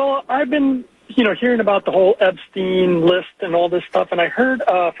 Well, I've been, hearing about the whole Epstein list and all this stuff, and I heard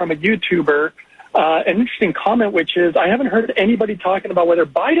from a YouTuber an interesting comment, which is I haven't heard anybody talking about whether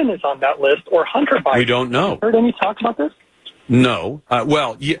Biden is on that list or Hunter Biden. We don't know. Heard any talk about this? No.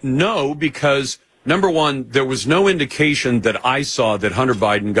 No, because, number one, there was no indication that I saw that Hunter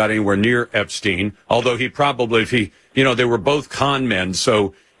Biden got anywhere near Epstein, although he probably, they were both con men,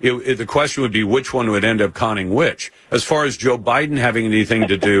 so the question would be which one would end up conning which. As far as Joe Biden having anything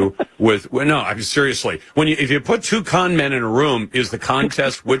to do with, seriously, if you put two con men in a room, is the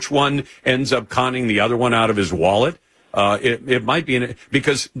contest which one ends up conning the other one out of his wallet? It might be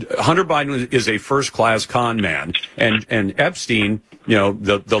because Hunter Biden is a first-class con man, and Epstein,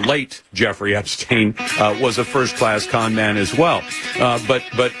 the late Jeffrey Epstein, was a first-class con man as well.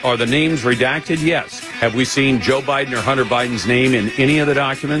 But are the names redacted? Yes. Have we seen Joe Biden or Hunter Biden's name in any of the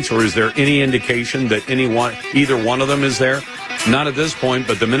documents, or is there any indication that either one of them is there? Not at this point,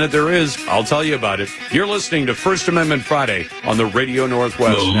 but the minute there is, I'll tell you about it. You're listening to First Amendment Friday on the Radio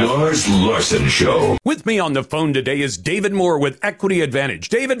Northwest. The Lars Larson Show. With me on the phone today is David Moore with Equity Advantage.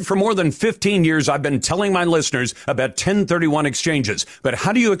 David, for more than 15 years, I've been telling my listeners about 1031 exchanges. But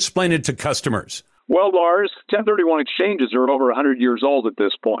how do you explain it to customers? Well, Lars, 1031 exchanges are over 100 years old at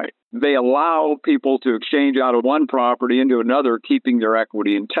this point. They allow people to exchange out of one property into another, keeping their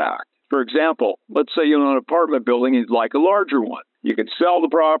equity intact. For example, let's say you own an apartment building and you'd like a larger one. You can sell the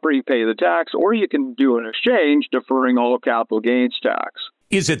property, pay the tax, or you can do an exchange, deferring all capital gains tax.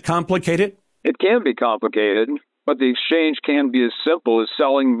 Is it complicated? It can be complicated, but the exchange can be as simple as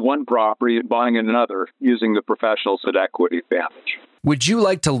selling one property and buying another using the professionals at Equity Advantage. Would you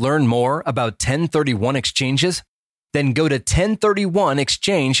like to learn more about 1031 exchanges? Then go to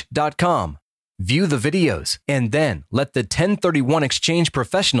 1031exchange.com. View the videos, and then let the 1031 exchange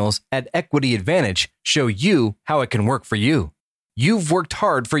professionals at Equity Advantage show you how it can work for you. You've worked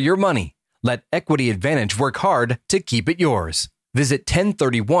hard for your money. Let Equity Advantage work hard to keep it yours. Visit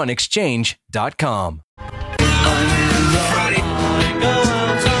 1031exchange.com.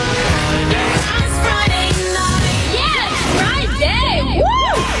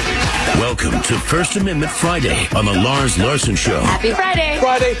 Welcome to First Amendment Friday on the Larson Show. Happy Friday.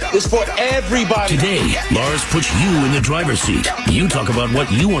 Friday is for everybody. Today, Lars puts you in the driver's seat. You talk about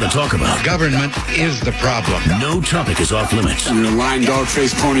what you want to talk about. Government is the problem. No topic is off limits. You're a lying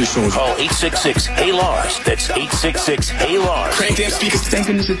dog-faced pony soldier. Call 866-HEY-LARS. That's 866-HEY-LARS. Crank damn speakers. Thank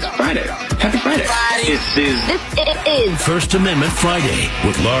goodness it's Friday. Happy Friday. This is First Amendment Friday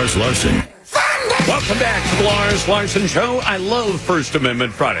with Lars Larson. Welcome back to the Lars Larson Show. I love First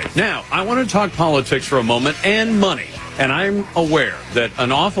Amendment Friday. Now, I want to talk politics for a moment and money. And I'm aware that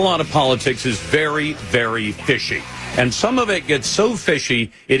an awful lot of politics is very, very fishy. And some of it gets so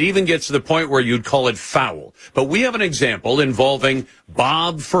fishy, it even gets to the point where you'd call it foul. But we have an example involving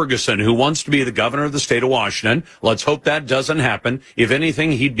Bob Ferguson, who wants to be the governor of the state of Washington. Let's hope that doesn't happen. If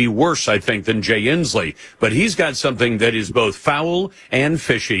anything, he'd be worse, I think, than Jay Inslee. But he's got something that is both foul and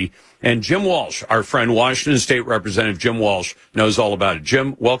fishy. And Jim Walsh, our friend, Washington State Representative Jim Walsh, knows all about it.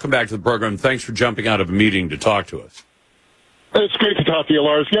 Jim, welcome back to the program. Thanks for jumping out of a meeting to talk to us. It's great to talk to you,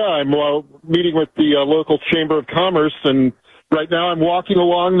 Lars. Yeah, I'm meeting with the local Chamber of Commerce, and right now I'm walking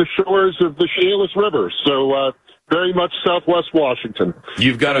along the shores of the Chehalis River, so very much Southwest Washington.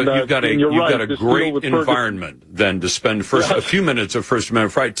 You've got a great environment then to spend a few minutes of First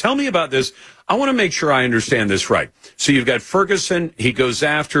Amendment Friday. Tell me about this. I want to make sure I understand this right. So you've got Ferguson. He goes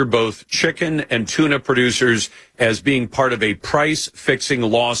after both chicken and tuna producers as being part of a price-fixing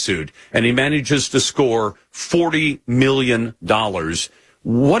lawsuit, and he manages to score $40 million.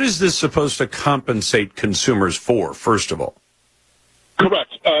 What is this supposed to compensate consumers for, first of all? Correct.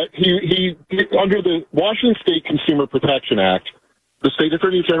 He under the Washington State Consumer Protection Act, the State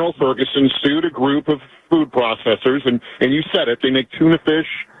Attorney General Ferguson sued a group of food processors, and you said it, they make tuna fish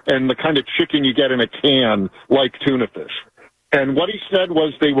and the kind of chicken you get in a can like tuna fish. And what he said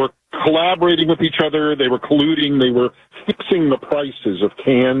was they were collaborating with each other, they were colluding, they were fixing the prices of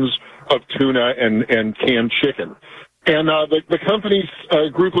cans of tuna and canned chicken. And the company's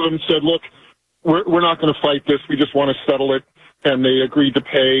group of them said, look, we're not going to fight this, we just want to settle it. And they agreed to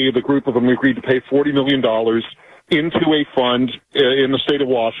pay, the group of them agreed to pay $40 million into a fund in the state of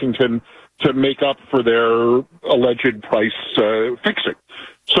Washington to make up for their alleged price fixing.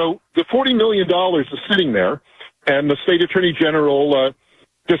 So the $40 million is sitting there, and the state attorney general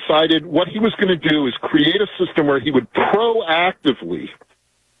decided what he was going to do is create a system where he would proactively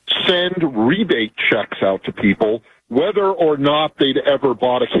send rebate checks out to people, whether or not they'd ever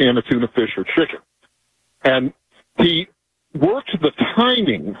bought a can of tuna fish or chicken. And he worked the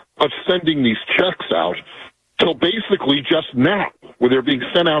timing of sending these checks out till basically just now, where they're being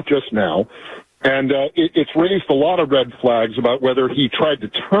sent out just now. And it's raised a lot of red flags about whether he tried to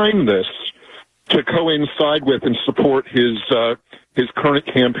time this to coincide with and support his current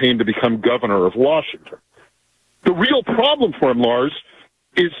campaign to become governor of Washington. The real problem for him, Lars,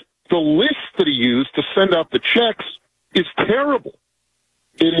 is the list that he used to send out the checks is terrible.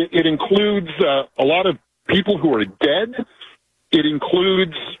 It includes a lot of people who are dead. It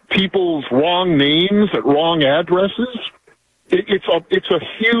includes people's wrong names at wrong addresses. It's a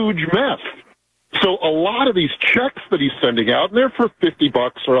huge mess. So a lot of these checks that he's sending out, and they're for $50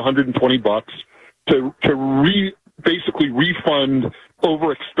 or $120 to basically refund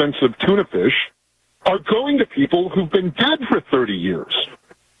overexpensive tuna fish, are going to people who've been dead for 30 years.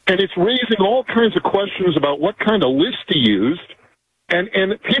 And it's raising all kinds of questions about what kind of list he used. And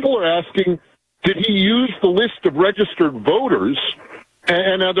people are asking, did he use the list of registered voters?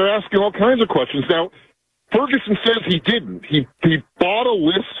 And they're asking all kinds of questions. Now, Ferguson says he didn't. He bought a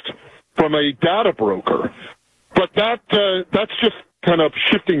list from a data broker, but that's just kind of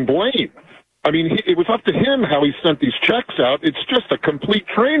shifting blame. I mean, it was up to him how he sent these checks out. It's just a complete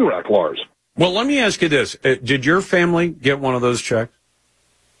train wreck, Lars. Well, let me ask you this. Did your family get one of those checks?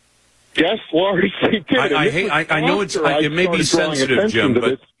 Yes, Lars, they did. I know it may be sensitive, Jim,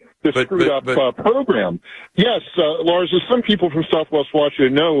 but this screwed up program. Yes, Lars, as some people from Southwest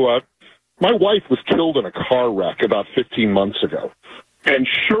Washington know, my wife was killed in a car wreck about 15 months ago. And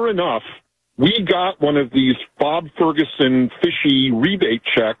sure enough, we got one of these Bob Ferguson fishy rebate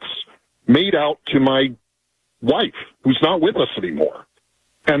checks made out to my wife, who's not with us anymore.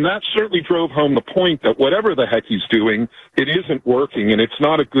 And that certainly drove home the point that whatever the heck he's doing, it isn't working, and it's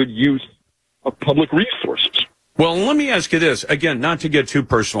not a good use of public resources. Well, let me ask you this again, not to get too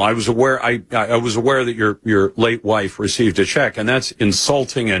personal. I was aware that your late wife received a check, and that's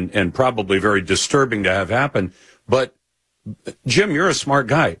insulting and probably very disturbing to have happen. But Jim, you're a smart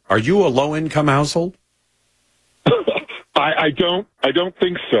guy. Are you a low-income household? I don't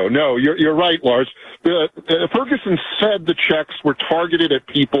think so. No, you're right, Lars. Ferguson said the checks were targeted at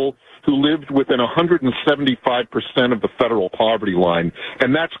people who lived within 175% of the federal poverty line,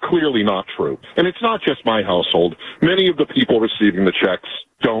 and that's clearly not true. And it's not just my household. Many of the people receiving the checks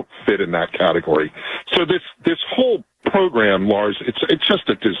don't fit in that category. So this whole program, Lars, it's just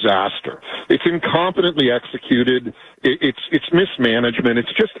a disaster. It's incompetently executed. It's mismanagement.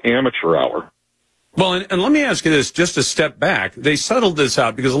 It's just amateur hour. Well, and let me ask you this, just a step back. They settled this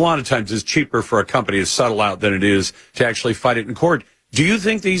out because a lot of times it's cheaper for a company to settle out than it is to actually fight it in court. Do you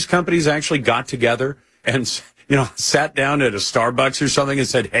think these companies actually got together and, sat down at a Starbucks or something and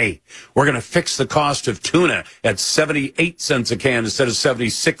said, hey, we're going to fix the cost of tuna at 78 cents a can instead of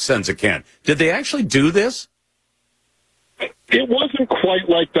 76 cents a can? Did they actually do this? It wasn't quite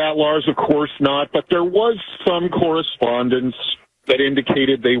like that, Lars, of course not, but there was some correspondence that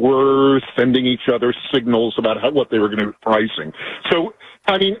indicated they were sending each other signals about what they were going to be pricing. So,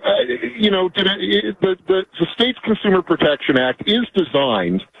 I mean, the State's Consumer Protection Act is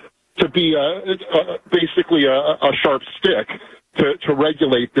designed to be basically a sharp stick to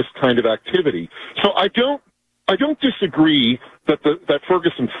regulate this kind of activity. So I don't disagree that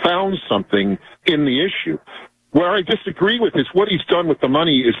Ferguson found something in the issue. Where I disagree with is what he's done with the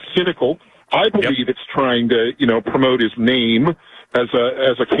money is cynical. I believe it's trying to, promote his name as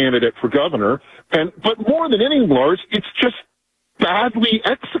a candidate for governor. But more than anything, Lars, it's just badly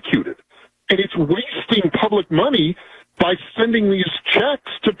executed. And it's wasting public money by sending these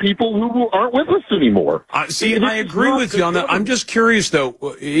checks to people who aren't with us anymore. I agree with you on that. I'm just curious,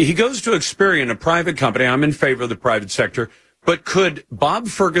 though. He goes to Experian, a private company. I'm in favor of the private sector. But could Bob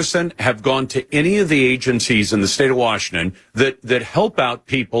Ferguson have gone to any of the agencies in the state of Washington that help out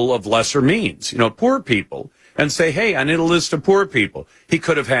people of lesser means, poor people, and say, hey, I need a list of poor people? He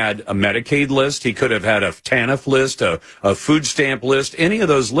could have had a Medicaid list. He could have had a TANF list, a food stamp list, any of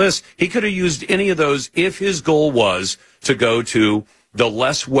those lists. He could have used any of those if his goal was to go to the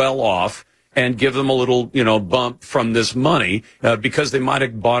less well-off and give them a little, bump from this money because they might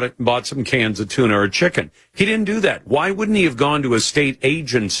have bought some cans of tuna or chicken. He didn't do that. Why wouldn't he have gone to a state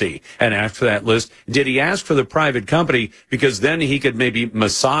agency and asked for that list? Did he ask for the private company because then he could maybe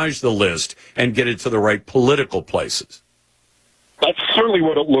massage the list and get it to the right political places? That's certainly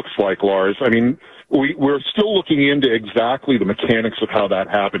what it looks like, Lars. I mean, we're still looking into exactly the mechanics of how that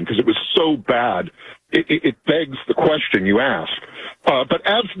happened because it was so bad. It begs the question you ask. But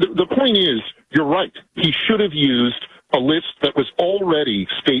as the point is, you're right. He should have used a list that was already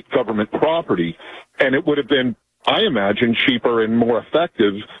state government property, and it would have been, I imagine, cheaper and more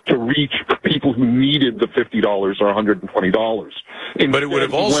effective to reach people who needed the $50 or $120. But it would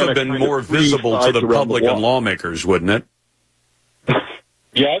have also been more visible to the public and lawmakers, wouldn't it?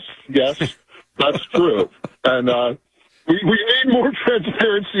 Yes, that's true. And we need more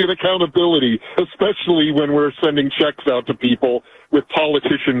transparency and accountability, especially when we're sending checks out to people with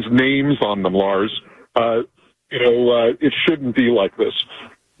politicians' names on them, Lars. It shouldn't be like this.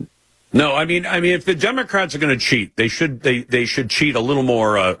 No, I mean, if the Democrats are going to cheat, they should cheat a little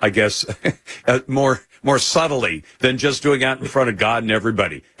more, I guess, more subtly than just doing that in front of God and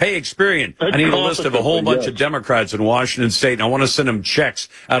everybody. Hey, Experian, I need a list of a whole bunch of Democrats in Washington State, and I want to send them checks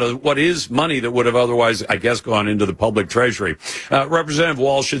out of what is money that would have otherwise, I guess, gone into the public treasury. Representative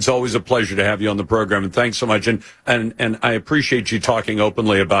Walsh, it's always a pleasure to have you on the program, and thanks so much. And I appreciate you talking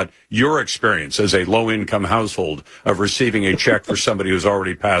openly about your experience as a low-income household of receiving a check for somebody who's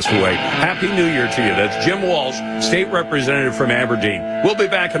already passed away. Happy New Year to you. That's Jim Walsh, state representative from Aberdeen. We'll be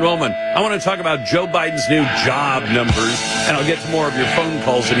back in a moment. I want to talk about Joe Biden's new job numbers, and I'll get to more of your phone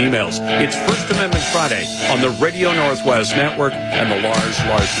calls and emails. It's First Amendment Friday on the Radio Northwest Network and the Lars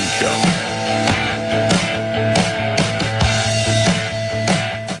Larson Show.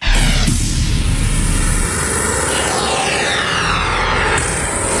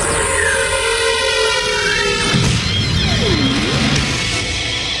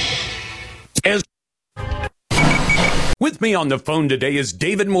 With me on the phone today is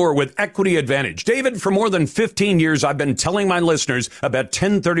David Moore with Equity Advantage. David, for more than 15 years, I've been telling my listeners about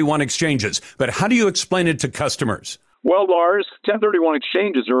 1031 exchanges, but how do you explain it to customers? Well, Lars, 1031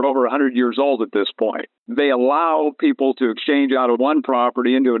 exchanges are over 100 years old at this point. They allow people to exchange out of one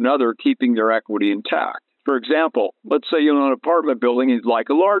property into another, keeping their equity intact. For example, let's say you own an apartment building and you'd like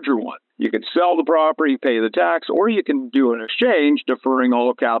a larger one. You can sell the property, pay the tax, or you can do an exchange, deferring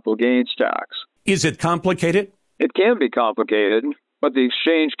all capital gains tax. Is it complicated? It can be complicated, but the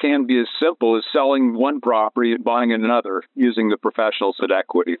exchange can be as simple as selling one property and buying another using the professionals at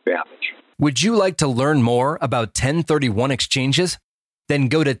Equity Advantage. Would you like to learn more about 1031 exchanges? Then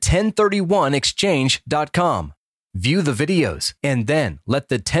go to 1031exchange.com. View the videos, and then let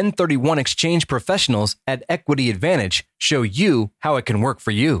the 1031 exchange professionals at Equity Advantage show you how it can work for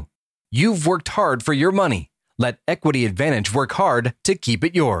you. You've worked hard for your money. Let Equity Advantage work hard to keep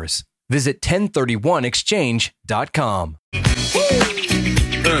it yours. Visit 1031exchange.com.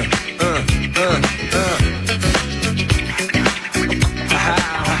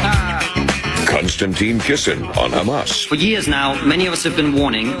 Konstantin Kisin on Hamas. For years now, many of us have been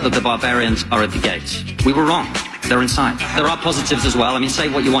warning that the barbarians are at the gates. We were wrong. They're inside. There are positives as well. I mean, say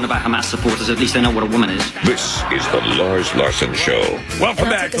what you want about Hamas supporters. At least they know what a woman is. This is the Lars Larson Show. Welcome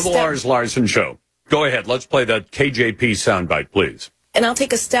back to the Lars Larson Show. Go ahead. Let's play that KJP soundbite, please. And I'll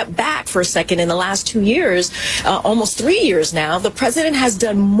take a step back for a second. In the last 2 years, almost 3 years now, the president has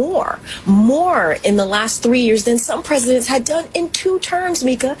done more in the last 3 years than some presidents had done in 2 terms,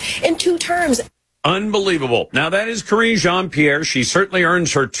 Mika, in 2 terms. Unbelievable. Now, that is Karine Jean-Pierre. She certainly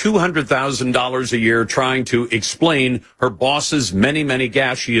earns her $200,000 a year trying to explain her boss's many, many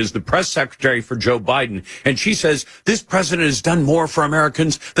gaffes. She is the press secretary for Joe Biden, and she says this president has done more for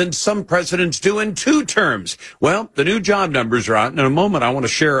Americans than some presidents do in 2 terms. Well, the new job numbers are out, and in a moment I want to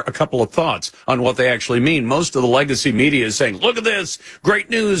share a couple of thoughts on what they actually mean. Most of the legacy media is saying, look at this, great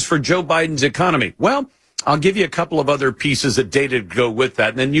news for Joe Biden's economy. Well, I'll give you a couple of other pieces of data to go with that,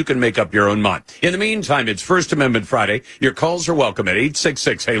 and then you can make up your own mind. In the meantime, it's First Amendment Friday. Your calls are welcome at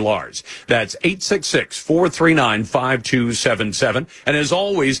 866-HEY-LARS. That's 866-439-5277. And as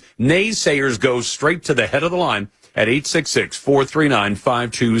always, naysayers go straight to the head of the line at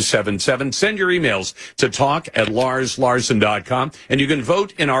 866-439-5277. Send your emails to talk@LarsLarson.com. And you can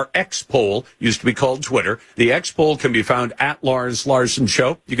vote in our X poll, used to be called Twitter. The X poll can be found at Lars Larson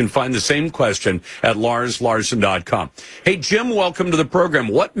Show. You can find the same question at LarsLarson.com. Hey, Jim, welcome to the program.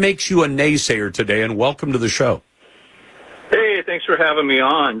 What makes you a naysayer today? And welcome to the show. Hey, thanks for having me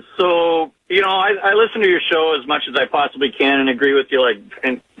on. So, I listen to your show as much as I possibly can and agree with you,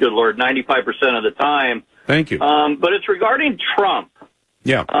 and good Lord, 95% of the time. Thank you. But it's regarding Trump.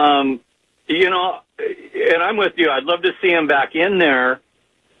 Yeah. And I'm with you. I'd love to see him back in there,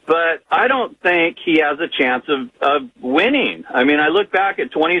 but I don't think he has a chance of winning. I mean, I look back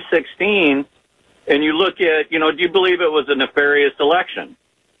at 2016, and you look at, do you believe it was a nefarious election?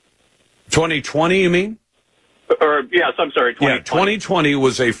 2020, you mean? Yes, I'm sorry, 2020. Yeah, 2020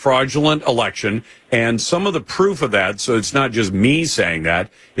 was a fraudulent election, and some of the proof of that, so it's not just me saying that,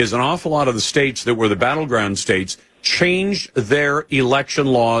 is an awful lot of the states that were the battleground states changed their election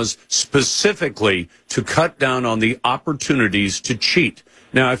laws specifically to cut down on the opportunities to cheat.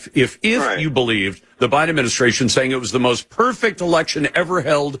 Now, if right. You believed the Biden administration saying it was the most perfect election ever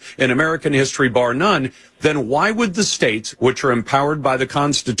held in American history, bar none, then why would the states, which are empowered by the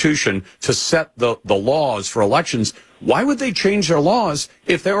Constitution to set the laws for elections, why would they change their laws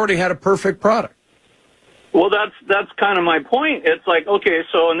if they already had a perfect product? Well, that's kind of my point. It's like, okay,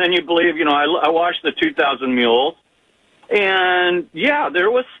 so, and then you believe, I watched the 2000 Mules, and yeah, there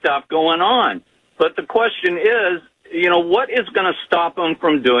was stuff going on. But the question is, what is going to stop them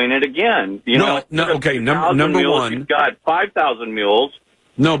from doing it again? Okay, number one. You've got 5,000 mules.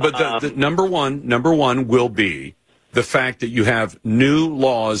 No, but the number one will be the fact that you have new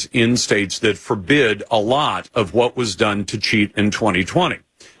laws in states that forbid a lot of what was done to cheat in 2020.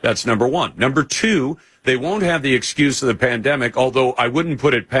 That's number one. Number two, they won't have the excuse of the pandemic, although I wouldn't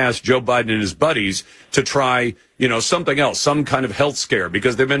put it past Joe Biden and his buddies to try, something else, some kind of health scare,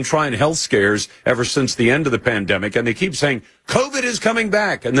 because they've been trying health scares ever since the end of the pandemic, and they keep saying, COVID is coming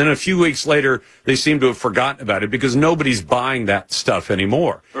back. And then a few weeks later, they seem to have forgotten about it because nobody's buying that stuff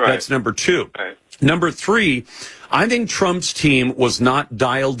anymore. Right. That's number two. Right. Number three, I think Trump's team was not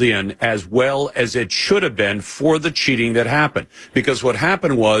dialed in as well as it should have been for the cheating that happened. Because what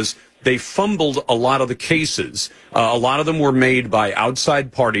happened was they fumbled a lot of the cases. A lot of them were made by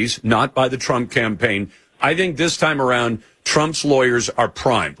outside parties, not by the Trump campaign. I think this time around, Trump's lawyers are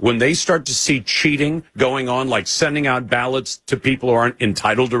primed. When they start to see cheating going on, like sending out ballots to people who aren't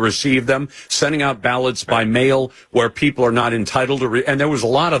entitled to receive them, sending out ballots by mail where people are not entitled to, and there was a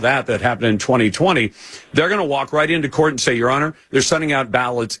lot of that happened in 2020, they're going to walk right into court and say, Your Honor, they're sending out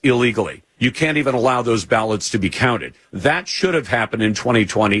ballots illegally. You can't even allow those ballots to be counted. That should have happened in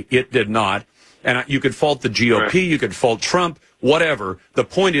 2020. It did not. And you could fault the GOP, right. You could fault Trump, whatever. The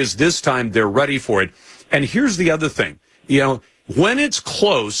point is this time they're ready for it. And here's the other thing. When it's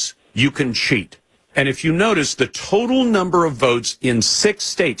close, you can cheat. And if you notice, the total number of votes in 6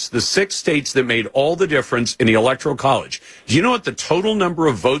 states, the 6 states that made all the difference in the Electoral College, do you know what the total number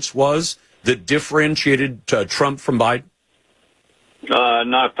of votes was that differentiated Trump from Biden? Not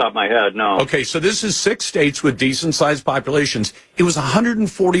off the top of my head, no. Okay, so this is 6 states with decent-sized populations. It was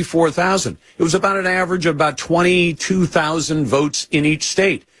 144,000. It was about an average of about 22,000 votes in each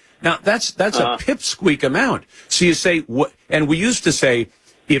state. Now, that's a pipsqueak amount. So you say, and we used to say,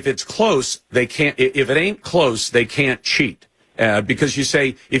 if it's close, they can't. If it ain't close, they can't cheat. Because you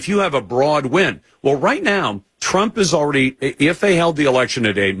say, if you have a broad win. Well, right now, Trump is already, if they held the election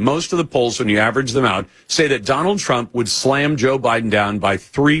today, most of the polls, when you average them out, say that Donald Trump would slam Joe Biden down by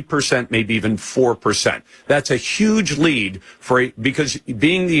 3%, maybe even 4%. That's a huge lead because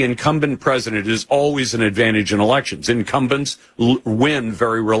being the incumbent president is always an advantage in elections. Incumbents win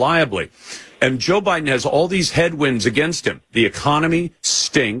very reliably. And Joe Biden has all these headwinds against him. The economy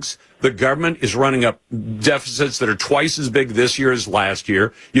stinks. The government is running up deficits that are twice as big this year as last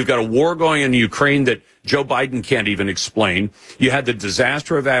year. You've got a war going in Ukraine that Joe Biden can't even explain. You had the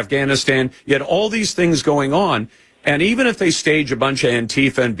disaster of Afghanistan. You had all these things going on. And even if they stage a bunch of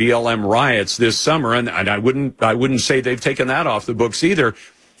Antifa and BLM riots this summer, and I wouldn't say they've taken that off the books either,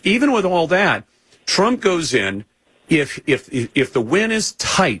 even with all that, Trump goes in. If the win is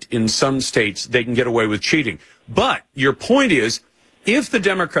tight in some states, they can get away with cheating. But your point is, if the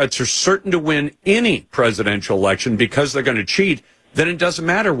Democrats are certain to win any presidential election because they're going to cheat, then it doesn't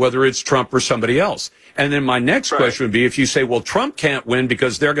matter whether it's Trump or somebody else. And then my next question would be, if you say, well, Trump can't win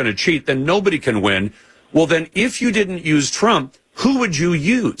because they're going to cheat, then nobody can win. Well, then if you didn't use Trump, who would you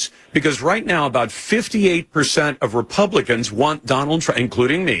use? Because right now, about 58% of Republicans want Donald Trump,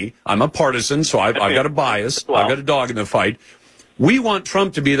 including me. I'm a partisan, so I've got a bias. I've got a dog in the fight. We want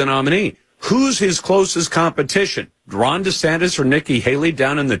Trump to be the nominee. Who's his closest competition? Ron DeSantis or Nikki Haley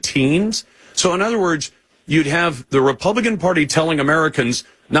down in the teens? So in other words, you'd have the Republican Party telling Americans,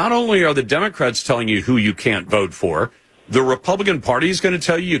 not only are the Democrats telling you who you can't vote for, the Republican Party is going to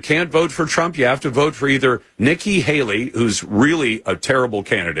tell you can't vote for Trump. You have to vote for either Nikki Haley, who's really a terrible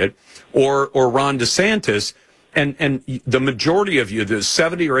candidate, or Ron DeSantis. And the majority of you, the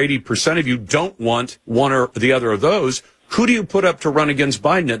 70 or 80% of you, don't want one or the other of those. Who do you put up to run against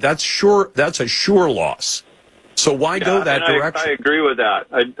Biden? That's a sure loss. So why go that direction? I agree with that.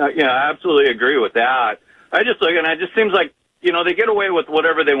 I absolutely agree with that. I just look, and it just seems like, they get away with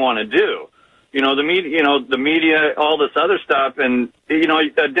whatever they want to do. The media, all this other stuff, and,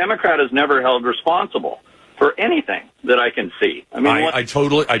 a Democrat is never held responsible for anything that I can see. I mean, I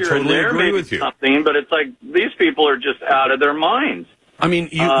totally agree with you. Something, but it's like these people are just out of their minds. I mean,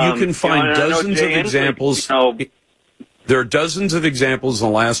 you can find dozens of examples. There are dozens of examples in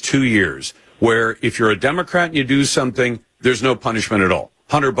the last 2 years where if you're a Democrat and you do something, there's no punishment at all.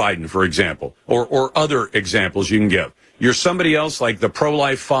 Hunter Biden, for example, or other examples you can give. You're somebody else like the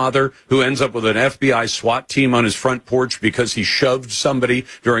pro-life father who ends up with an FBI SWAT team on his front porch because he shoved somebody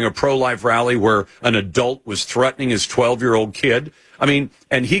during a pro-life rally where an adult was threatening his 12-year-old kid. I mean,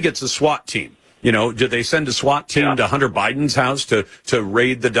 and he gets a SWAT team. Did they send a SWAT team to Hunter Biden's house to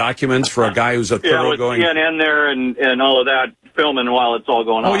raid the documents for a guy who's a thoroughgoing... CNN there and all of that filming while it's all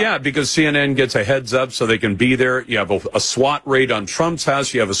going on. Oh, yeah, because CNN gets a heads up so they can be there. You have a SWAT raid on Trump's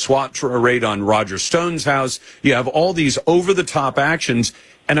house. You have a SWAT raid on Roger Stone's house. You have all these over-the-top actions,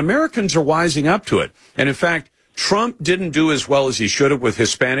 and Americans are wising up to it. And, in fact, Trump didn't do as well as he should have with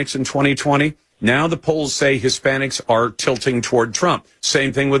Hispanics in 2020. Now the polls say Hispanics are tilting toward Trump.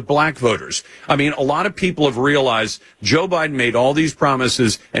 Same thing with black voters. I mean, a lot of people have realized Joe Biden made all these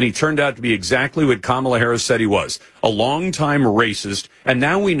promises, and he turned out to be exactly what Kamala Harris said he was, a longtime racist. And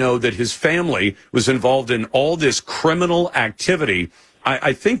now we know that his family was involved in all this criminal activity.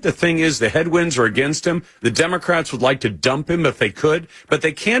 I think the thing is the headwinds are against him. The Democrats would like to dump him if they could, but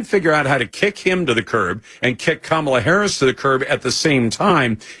they can't figure out how to kick him to the curb and kick Kamala Harris to the curb at the same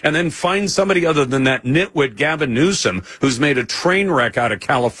time and then find somebody other than that nitwit Gavin Newsom who's made a train wreck out of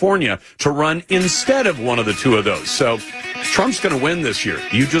California to run instead of one of the two of those. So Trump's going to win this year.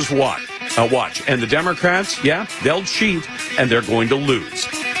 You just watch. And the Democrats, they'll cheat and they're going to lose.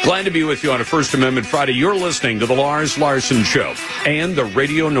 Glad to be with you on a First Amendment Friday. You're listening to the Lars Larson Show and the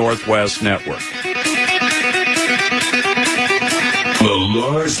Radio Northwest Network. The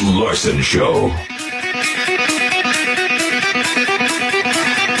Lars Larson Show.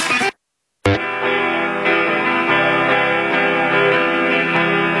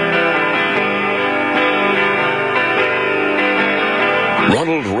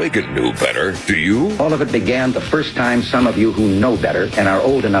 Ronald Reagan knew better. Do you? All of it began the first time some of you who know better and are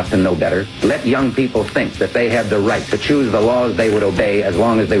old enough to know better let young people think that they had the right to choose the laws they would obey as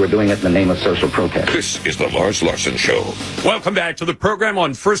long as they were doing it in the name of social protest. This is the Lars Larson Show. Welcome back to the program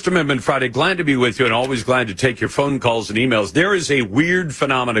on First Amendment Friday. Glad to be with you and always glad to take your phone calls and emails. There is a weird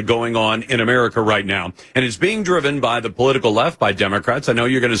phenomena going on in America right now, and it's being driven by the political left, by Democrats. I know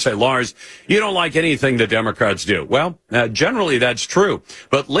you're going to say, Lars, you don't like anything the Democrats do. Well, generally that's true.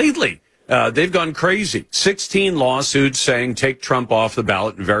 But lately, they've gone crazy. 16 lawsuits saying take Trump off the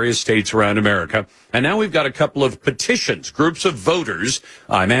ballot in various states around America. And now we've got a couple of petitions, groups of voters,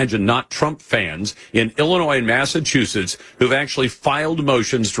 I imagine not Trump fans, in Illinois and Massachusetts who've actually filed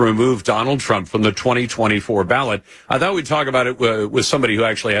motions to remove Donald Trump from the 2024 ballot. I thought we'd talk about it with somebody who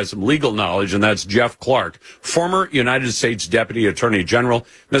actually has some legal knowledge, and that's Jeff Clark, former United States Deputy Attorney General.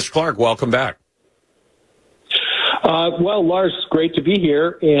 Mr. Clark, welcome back. Well, Lars, great to be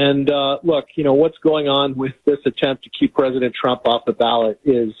here. And look, what's going on with this attempt to keep President Trump off the ballot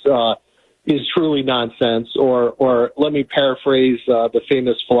is truly nonsense. Or let me paraphrase the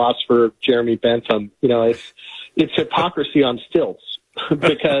famous philosopher Jeremy Bentham. It's hypocrisy on stilts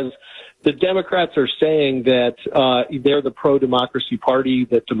because the Democrats are saying that they're the pro-democracy party,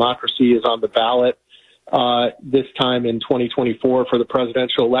 that democracy is on the ballot this time in 2024 for the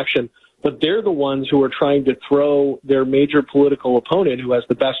presidential election. But they're the ones who are trying to throw their major political opponent, who has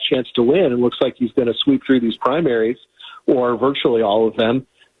the best chance to win and looks like he's going to sweep through these primaries, or virtually all of them,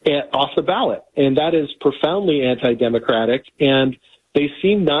 off the ballot. And that is profoundly anti-democratic. And they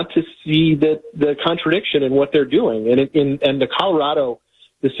seem not to see the contradiction in what they're doing. And the Colorado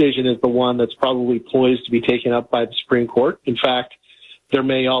decision is the one that's probably poised to be taken up by the Supreme Court. In fact, there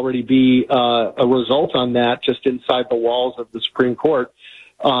may already be a result on that just inside the walls of the Supreme Court.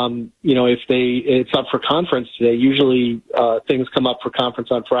 It's up for conference today. Usually things come up for conference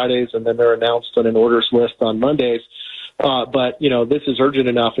on Fridays and then they're announced on an orders list on Mondays. But this is urgent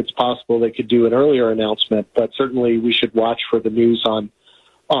enough. It's possible they could do an earlier announcement, but certainly we should watch for the news on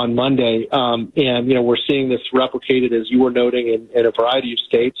Monday. We're seeing this replicated, as you were noting, in a variety of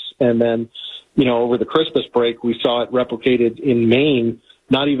states. And then, over the Christmas break, we saw it replicated in Maine,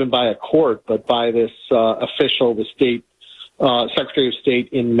 not even by a court, but by this official, the state Secretary of State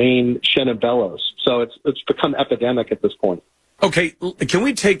in Maine, Shenna Bellows. So it's become epidemic at this point. Okay, can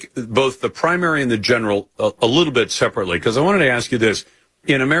we take both the primary and the general a little bit separately? Because I wanted to ask you this.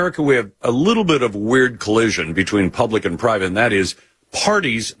 In America, we have a little bit of weird collision between public and private, and that is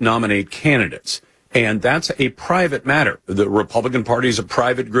parties nominate candidates. And that's a private matter. The Republican Party is a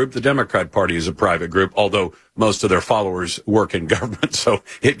private group. The Democrat Party is a private group, although most of their followers work in government, so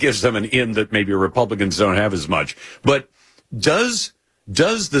it gives them an in that maybe Republicans don't have as much. But does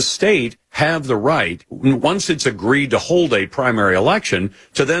the state have the right, once it's agreed to hold a primary election,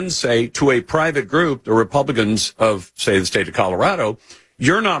 to then say to a private group, the Republicans of, say, the state of Colorado,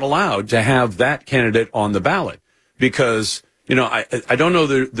 you're not allowed to have that candidate on the ballot? Because, I don't know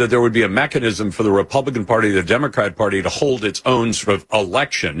that there would be a mechanism for the Republican Party, the Democrat Party, to hold its own sort of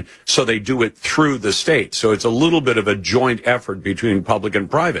election, so they do it through the state. So it's a little bit of a joint effort between public and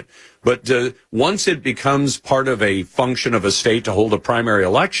private. But once it becomes part of a function of a state to hold a primary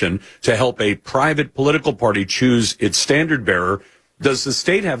election to help a private political party choose its standard bearer, does the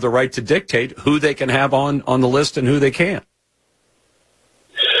state have the right to dictate who they can have on the list and who they can't?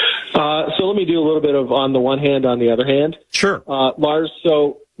 So let me do a little bit of on the one hand, on the other hand. Sure. Lars,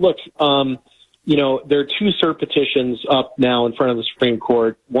 so look, there are two cert petitions up now in front of the Supreme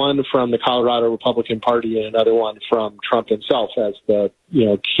Court, one from the Colorado Republican Party and another one from Trump himself as the,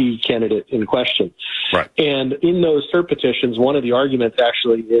 key candidate in question. Right. And in those cert petitions, one of the arguments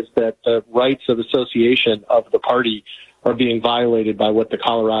actually is that the rights of association of the party are being violated by what the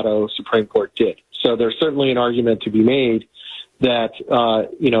Colorado Supreme Court did. So there's certainly an argument to be made that,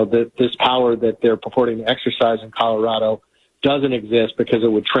 that this power that they're purporting to exercise in Colorado doesn't exist because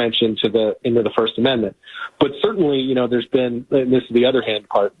it would trench into the First Amendment. But certainly, there's been, and this is the other hand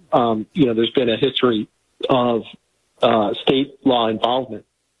part, there's been a history of state law involvement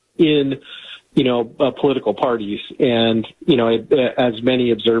in, political parties. And, as many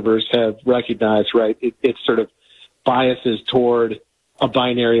observers have recognized, right, it sort of biases toward a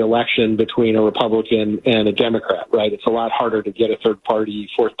binary election between a Republican and a Democrat, right? It's a lot harder to get a third party,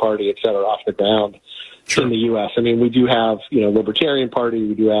 fourth party, et cetera, off the ground in the U.S. I mean, we do have, Libertarian Party,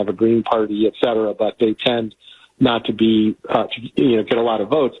 we do have a Green Party, et cetera, but they tend not to be, get a lot of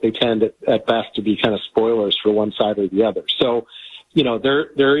votes. They tend at best to be kind of spoilers for one side or the other. So,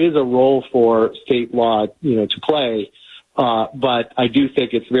 there is a role for state law, to play. But I do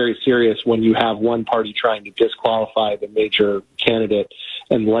think it's very serious when you have one party trying to disqualify the major candidate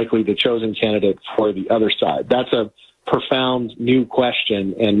and likely the chosen candidate for the other side. That's a profound new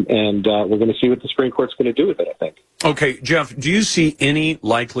question, and we're going to see what the Supreme Court's going to do with it, I think. Okay, Jeff, do you see any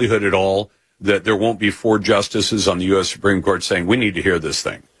likelihood at all that there won't be 4 justices on the U.S. Supreme Court saying, we need to hear this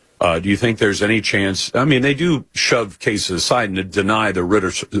thing? Do you think there's any chance? I mean, they do shove cases aside and deny the writ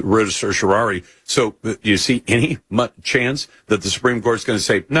of certiorari. So do you see any chance that the Supreme Court's going to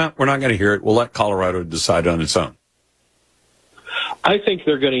say, no, we're not going to hear it. We'll let Colorado decide on its own? I think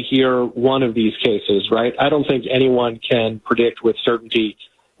they're going to hear one of these cases, right? I don't think anyone can predict with certainty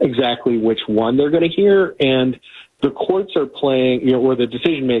exactly which one they're going to hear. And the courts are playing, or the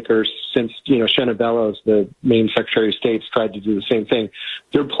decision makers, since, Shanna Bellows, the Maine Secretary of State's tried to do the same thing.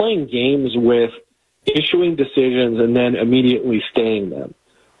 They're playing games with issuing decisions and then immediately staying them,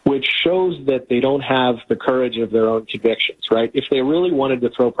 which shows that they don't have the courage of their own convictions, right? If they really wanted to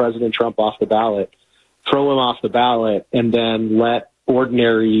throw President Trump off the ballot, throw him off the ballot and then let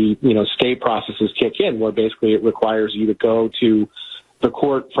ordinary, stay processes kick in, where basically it requires you to go to the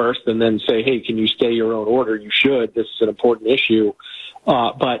court first and then say, hey, can you stay your own order? You should. This is an important issue.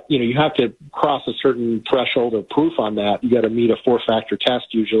 But, you have to cross a certain threshold of proof on that. You got to meet a 4-factor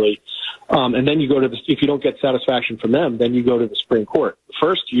test usually. And then you go to if you don't get satisfaction from them, then you go to the Supreme Court.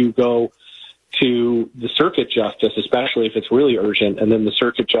 First, you go to the circuit justice, especially if it's really urgent. And then the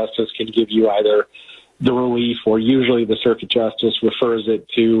circuit justice can give you either the relief, or usually the circuit justice refers it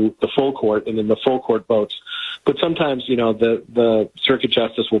to the full court, and then the full court votes. But sometimes, the circuit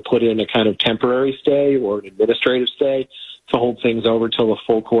justice will put in a kind of temporary stay or an administrative stay to hold things over till the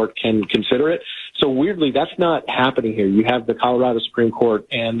full court can consider it. So weirdly, that's not happening here. You have the Colorado Supreme Court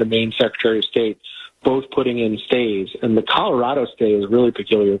and the Maine Secretary of State both putting in stays. And the Colorado stay is really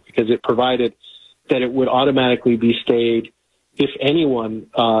peculiar because it provided that it would automatically be stayed if anyone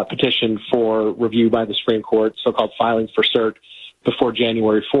petitioned for review by the Supreme Court, so-called filing for cert, before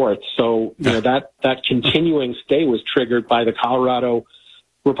January 4th. So, that continuing stay was triggered by the Colorado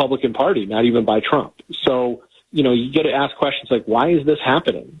Republican Party, not even by Trump. So, you get to ask questions like, why is this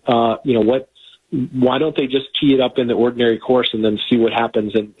happening? Why don't they just tee it up in the ordinary course and then see what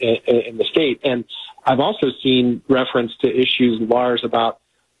happens in the state? And I've also seen reference to issues, Lars, about,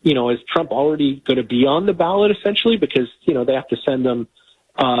 is Trump already going to be on the ballot essentially? Because, they have to send them,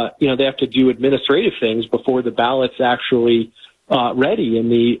 they have to do administrative things before the ballot's actually ready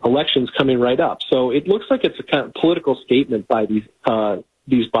and the election's coming right up. So it looks like it's a kind of political statement by these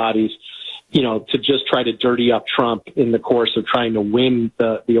bodies, to just try to dirty up Trump in the course of trying to win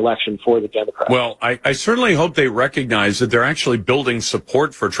the election for the Democrats. Well, I certainly hope they recognize that they're actually building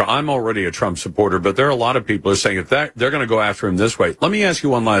support for Trump. I'm already a Trump supporter, but there are a lot of people who are saying if they're going to go after him this way. Let me ask you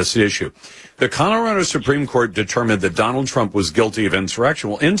one last issue. The Colorado Supreme Court determined that Donald Trump was guilty of insurrection.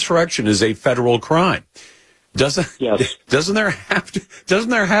 Well, insurrection is a federal crime. Doesn't there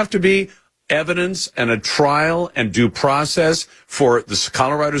have to be evidence and a trial and due process for the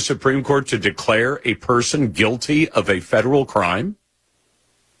Colorado Supreme Court to declare a person guilty of a federal crime?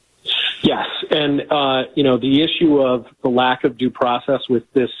 Yes. And, the issue of the lack of due process with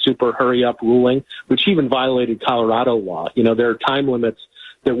this super hurry up ruling, which even violated Colorado law. There are time limits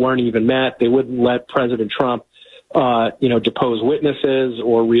that weren't even met. They wouldn't let President Trump, depose witnesses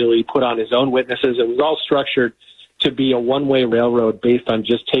or really put on his own witnesses. It was all structured to be a one-way railroad based on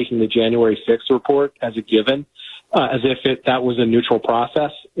just taking the January 6th report as a given, as if that was a neutral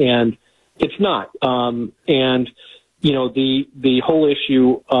process. And it's not. The whole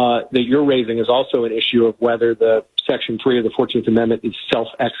issue that you're raising is also an issue of whether the Section 3 of the 14th Amendment is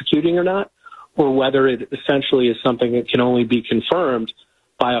self-executing or not, or whether it essentially is something that can only be confirmed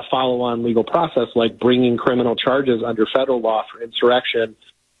by a follow-on legal process, like bringing criminal charges under federal law for insurrection.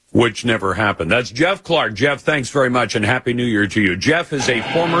 Which never happened. That's Jeff Clark. Jeff, thanks very much, and Happy New Year to you. Jeff is a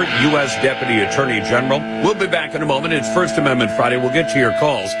former U.S. Deputy Attorney General. We'll be back in a moment. It's First Amendment Friday. We'll get to your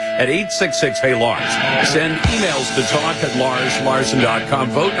calls at 866-HEY-LARS. Send emails to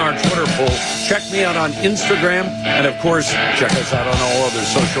talk@LarsLarson.com. Vote in our Twitter poll. Check me out on Instagram. And, of course, check us out on all other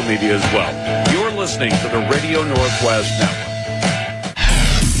social media as well. You're listening to the Radio Northwest Network.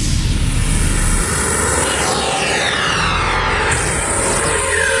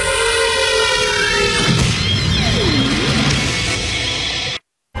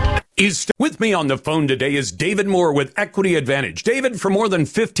 With me on the phone today is David Moore with Equity Advantage. David, for more than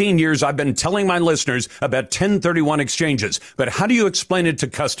 15 years, I've been telling my listeners about 1031 exchanges, but how do you explain it to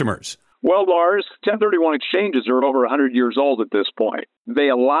customers? Well, Lars, 1031 exchanges are over 100 years old at this point. They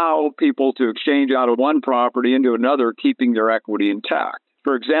allow people to exchange out of one property into another, keeping their equity intact.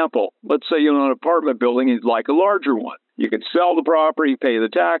 For example, let's say you own an apartment building and you'd like a larger one. You can sell the property, pay the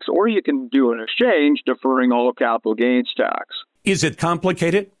tax, or you can do an exchange, deferring all capital gains tax. Is it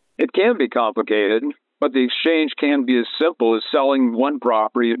complicated? It can be complicated, but the exchange can be as simple as selling one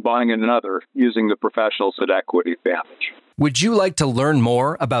property and buying another using the professionals at Equity Advantage. Would you like to learn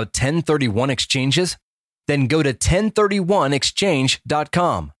more about 1031 exchanges? Then go to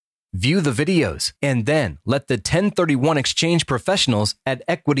 1031exchange.com. View the videos, and then let the 1031 exchange professionals at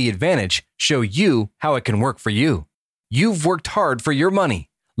Equity Advantage show you how it can work for you. You've worked hard for your money.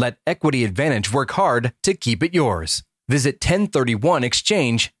 Let Equity Advantage work hard to keep it yours. Visit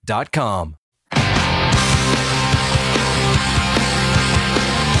 1031exchange.com.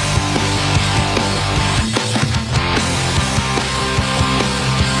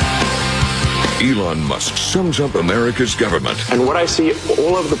 Elon Musk sums up America's government. And what I see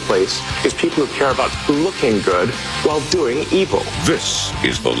all over the place is people who care about looking good while doing evil. This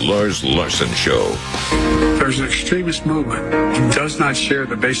is the Lars Larson Show. There's an extremist movement that does not share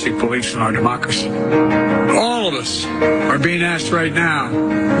the basic beliefs in our democracy. All of us are being asked right now,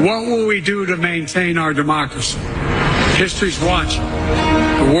 what will we do to maintain our democracy? History's watching.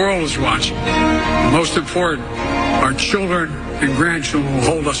 The world is watching. Most important, our children and grandchildren will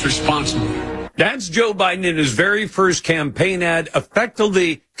hold us responsible. That's Joe Biden in his very first campaign ad,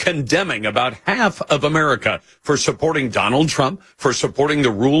 effectively condemning about half of America for supporting Donald Trump, for supporting the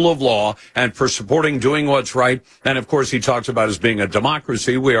rule of law, and for supporting doing what's right. And, of course, he talks about us being a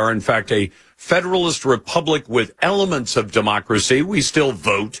democracy. We are, in fact, a federalist republic with elements of democracy. We still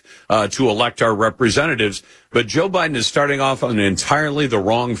vote to elect our representatives. But Joe Biden is starting off on entirely the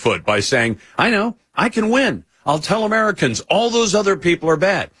wrong foot by saying, I know, I can win. I'll tell Americans all those other people are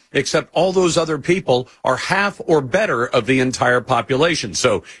bad, except all those other people are half or better of the entire population.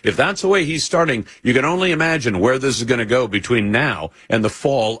 So if that's the way he's starting, you can only imagine where this is going to go between now and the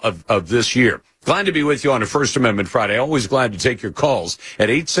fall of this year. Glad to be with you on a First Amendment Friday. Always glad to take your calls at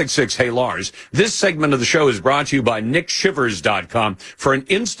 866-HEY-LARS. This segment of the show is brought to you by NickShivers.com for an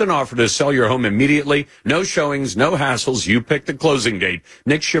instant offer to sell your home immediately. No showings, no hassles. You pick the closing date.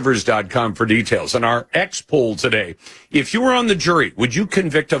 NickShivers.com for details. And our X poll today, if you were on the jury, would you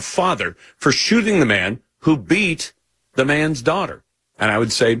convict a father for shooting the man who beat the man's daughter? And I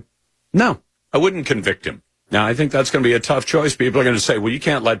would say, no, I wouldn't convict him. Now, I think that's going to be a tough choice. People are going to say, well, you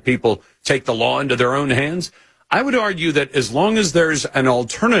can't let people take the law into their own hands. I would argue that as long as there's an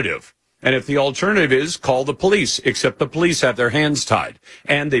alternative, and if the alternative is call the police, except the police have their hands tied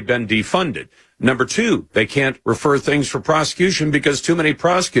and they've been defunded. Number two, they can't refer things for prosecution because too many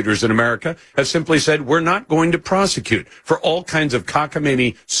prosecutors in America have simply said, we're not going to prosecute for all kinds of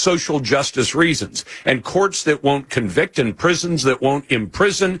cockamamie social justice reasons. And courts that won't convict and prisons that won't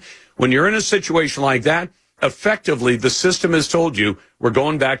imprison. When you're in a situation like that, effectively, the system has told you we're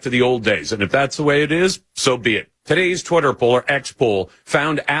going back to the old days. And if that's the way it is, so be it. Today's Twitter poll or X poll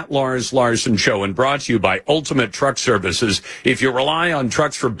found at Lars Larson Show and brought to you by Ultimate Truck Services. If you rely on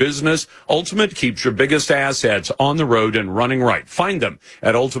trucks for business, Ultimate keeps your biggest assets on the road and running right. Find them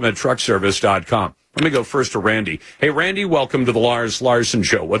at ultimatetruckservice.com. Let me go first to Randy. Hey, Randy, welcome to the Lars Larson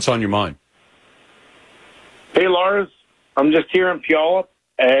Show. What's on your mind? Hey, Lars. I'm just here in Puyallup,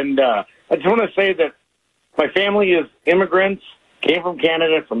 and I just want to say that my family is immigrants, came from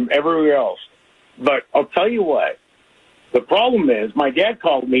Canada, from everywhere else. But I'll tell you what, the problem is my dad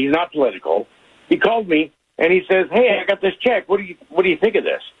called me. He's not political. He called me, and he says, hey, I got this check. What do you think of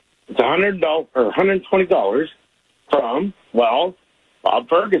this? It's $100 or $120 from, well, Bob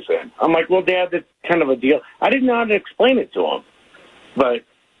Ferguson. I'm like, well, Dad, that's kind of a deal. I didn't know how to explain it to him. But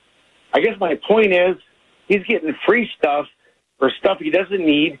I guess my point is he's getting free stuff for stuff he doesn't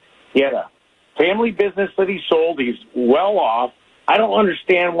need. He had a family business that he sold. He's well off. I don't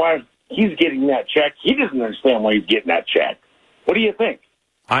understand why he's getting that check. He doesn't understand why he's getting that check. What do you think?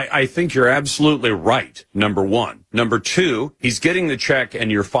 I think you're absolutely right, number one. Number two, he's getting the check,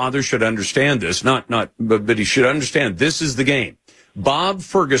 and your father should understand this. But he should understand this is the game. Bob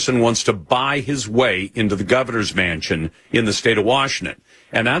Ferguson wants to buy his way into the governor's mansion in the state of Washington.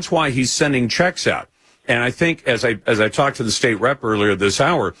 And that's why he's sending checks out. And I think, as I talked to the state rep earlier this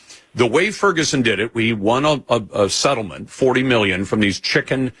hour, the way Ferguson did it, we won a settlement, $40 million, from these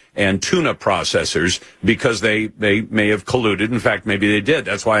chicken and tuna processors because they may have colluded. In fact, maybe they did.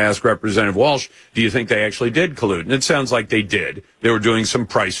 That's why I asked Representative Walsh, do you think they actually did collude? And it sounds like they did. They were doing some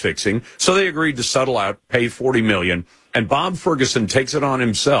price fixing. So they agreed to settle out, pay $40 million. And Bob Ferguson takes it on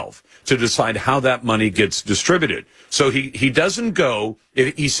himself to decide how that money gets distributed. So he doesn't go,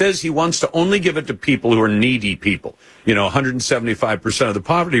 he says he wants to only give it to people who are needy people, 175% of the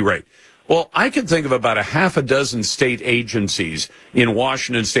poverty rate. Well, I can think of about a half a dozen state agencies in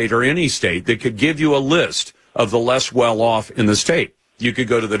Washington state or any state that could give you a list of the less well off in the state. You could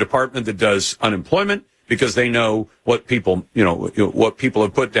go to the department that does unemployment, because they know what people, what people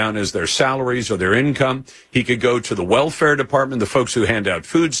have put down as their salaries or their income. He could go to the welfare department, the folks who hand out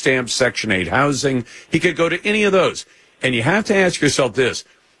food stamps, Section 8 housing. He could go to any of those. And you have to ask yourself this.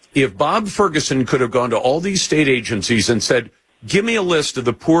 If Bob Ferguson could have gone to all these state agencies and said, give me a list of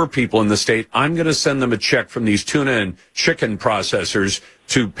the poor people in the state. I'm going to send them a check from these tuna and chicken processors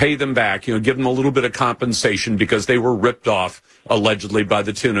to pay them back, give them a little bit of compensation because they were ripped off allegedly by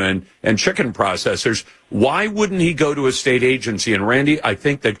the tuna and chicken processors. Why wouldn't he go to a state agency? And Randy, I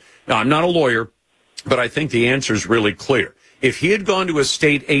think that, now, I'm not a lawyer, but I think the answer is really clear. If he had gone to a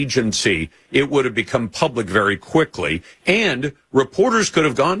state agency, it would have become public very quickly, and reporters could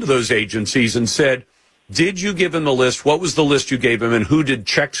have gone to those agencies and said, did you give him the list? What was the list you gave him, and who did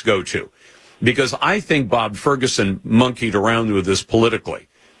checks go to? Because I think Bob Ferguson monkeyed around with this politically.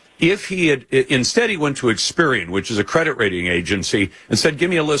 If he had, instead he went to Experian, which is a credit rating agency, and said,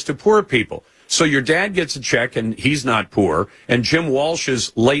 give me a list of poor people. So your dad gets a check, and he's not poor, and Jim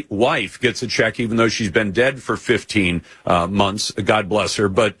Walsh's late wife gets a check, even though she's been dead for 15 months. God bless her.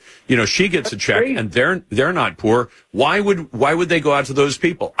 But, she gets a check, and they're not poor. Why would they go out to those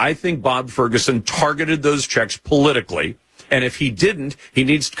people? I think Bob Ferguson targeted those checks politically. And if he didn't, he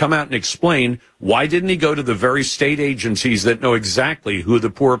needs to come out and explain why didn't he go to the very state agencies that know exactly who the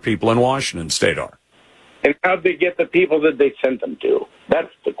poor people in Washington state are. And how'd they get the people that they sent them to?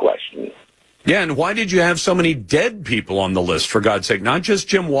 That's the question. Yeah, and why did you have so many dead people on the list, for God's sake? Not just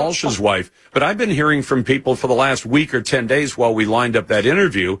Jim Walsh's wife, but I've been hearing from people for the last week or 10 days while we lined up that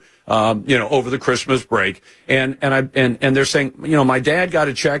interview, over the Christmas break. And they're saying, my dad got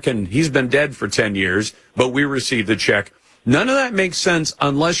a check and he's been dead for 10 years, but we received the check. None of that makes sense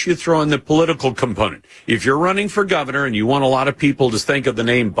unless you throw in the political component. If you're running for governor and you want a lot of people to think of the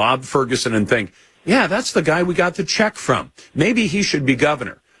name Bob Ferguson and think, yeah, that's the guy we got the check from. Maybe he should be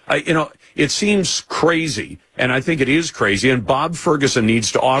governor. It seems crazy, and I think it is crazy, and Bob Ferguson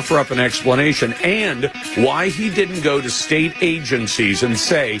needs to offer up an explanation and why he didn't go to state agencies and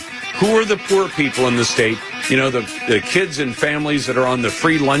say, who are the poor people in the state? The kids and families that are on the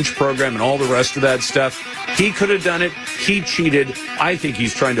free lunch program and all the rest of that stuff. He could have done it. He cheated. I think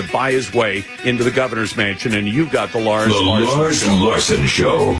he's trying to buy his way into the governor's mansion, and you've got the Lars Larson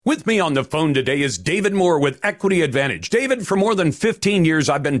Show. With me on the phone today is David Moore with Equity Advantage. David, for more than 15 years,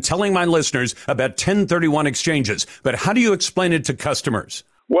 I've been telling my listeners about 1031 exchanges, but how do you explain it to customers?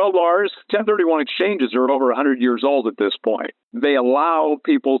 Well, Lars, 1031 exchanges are over 100 years old at this point. They allow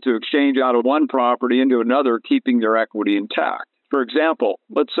people to exchange out of one property into another, keeping their equity intact. For example,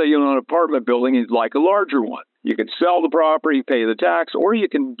 let's say you own an apartment building and you'd like a larger one. You can sell the property, pay the tax, or you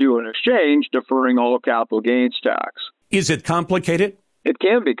can do an exchange, deferring all the capital gains tax. Is it complicated? It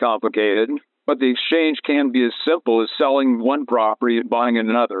can be complicated, but the exchange can be as simple as selling one property and buying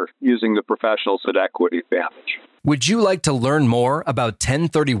another using the professionals at Equity Advantage. Would you like to learn more about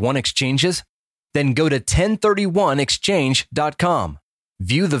 1031 exchanges? Then go to 1031exchange.com.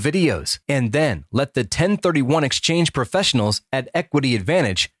 View the videos, and then let the 1031 exchange professionals at Equity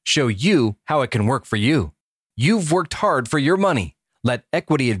Advantage show you how it can work for you. You've worked hard for your money. Let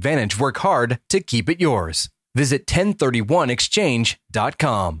Equity Advantage work hard to keep it yours. Visit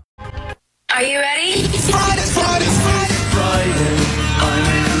 1031exchange.com. Are you ready? Friday.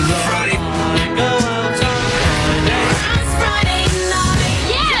 I'm in love. Friday.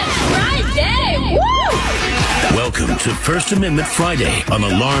 Welcome to First Amendment Friday on the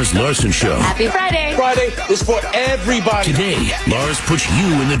Lars Larson Show. Happy Friday. Friday is for everybody. Today, Lars puts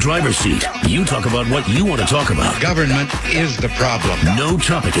you in the driver's seat. You talk about what you want to talk about. Government is the problem. No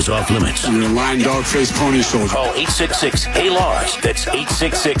topic is off limits. You're a lying dog-faced pony soldier. Call 866-HEY-LARS. That's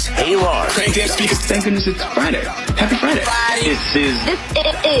 866-HEY-LARS. Crank that speaker. Thank goodness it's Friday. Happy Friday. This is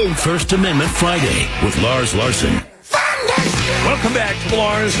First Amendment Friday with Lars Larson. Welcome back to the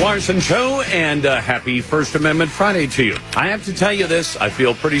Lars Larson Show, and happy First Amendment Friday to you. I have to tell you this, I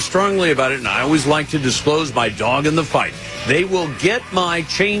feel pretty strongly about it, and I always like to disclose my dog in the fight. They will get my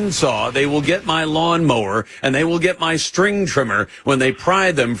chainsaw, they will get my lawnmower, and they will get my string trimmer when they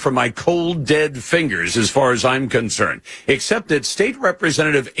pry them from my cold, dead fingers, as far as I'm concerned. Except that State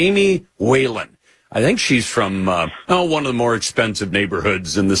Representative Amy Whalen, I think she's from one of the more expensive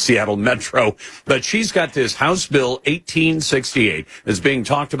neighborhoods in the Seattle metro. But she's got this House Bill 1868 that's being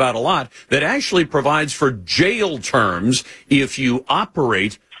talked about a lot that actually provides for jail terms if you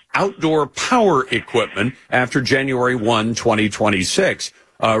operate outdoor power equipment after January 1, 2026,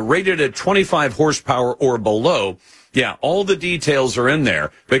 rated at 25 horsepower or below. Yeah, all the details are in there.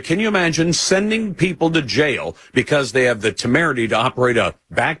 But can you imagine sending people to jail because they have the temerity to operate a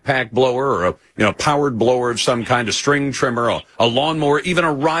backpack blower or a powered blower of some kind, of string trimmer, a lawnmower, even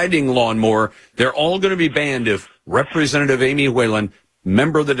a riding lawnmower? They're all going to be banned if Representative Amy Whalen,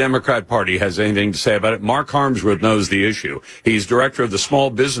 member of the Democrat Party, has anything to say about it. Mark Harmsworth knows the issue. He's director of the Small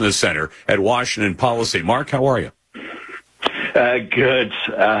Business Center at Washington Policy. Mark, how are you? Good.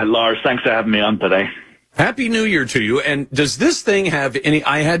 Lars, thanks for having me on today. Happy New Year to you. And does this thing have any,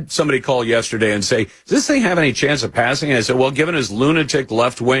 I had somebody call yesterday and say, does this thing have any chance of passing? And I said, well, given as lunatic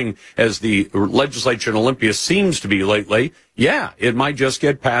left wing as the legislature in Olympia seems to be lately, yeah, it might just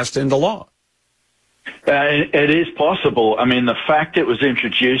get passed into law. It is possible. I mean, the fact it was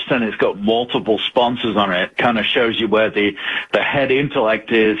introduced and it's got multiple sponsors on it kind of shows you where the head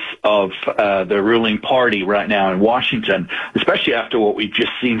intellect is of the ruling party right now in Washington, especially after what we've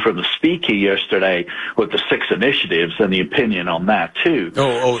just seen from the speaker yesterday with the 6 initiatives and the opinion on that, too.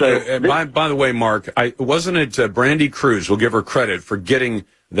 By the way, Mark, wasn't it Brandy Cruz, we'll give her credit for getting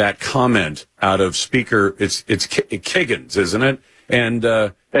that comment out of Speaker, it's Kiggins, isn't it? And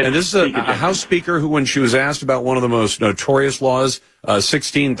this is a House Speaker who, when she was asked about one of the most notorious laws,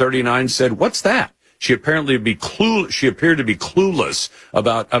 1639, said, "What's that?" She appeared to be clueless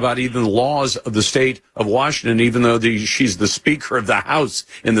about even the laws of the state of Washington, even though she's the Speaker of the House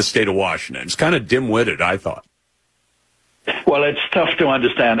in the state of Washington. It's kind of dim-witted, I thought. Well, it's tough to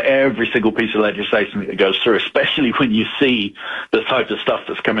understand every single piece of legislation that goes through, especially when you see the type of stuff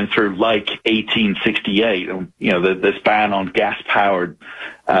that's coming through, like 1868, this ban on gas-powered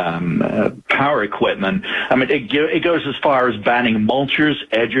power equipment. I mean, it goes as far as banning mulchers,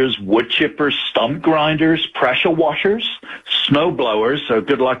 edgers, wood chippers, stump grinders, pressure washers, snow blowers. So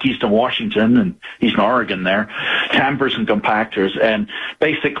good luck Eastern Washington and Eastern Oregon there, campers and compactors. And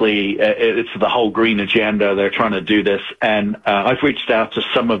basically, it's the whole green agenda. They're trying to do this. And I've reached out to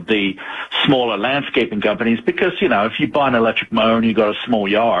some of the smaller landscaping companies because, if you buy an electric mower and you've got a small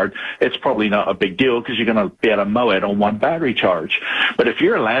yard, it's probably not a big deal because you're going to be able to mow it on one battery charge. But if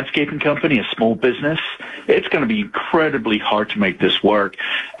you're a landscaping company, a small business, it's going to be incredibly hard to make this work.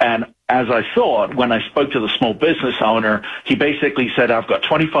 And as I thought, when I spoke to the small business owner, he basically said, I've got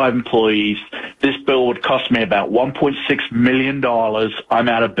 25 employees. This bill would cost me about $1.6 million. I'm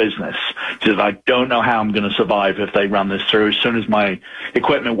out of business. He said, I don't know how I'm going to survive if they run this through. As soon as my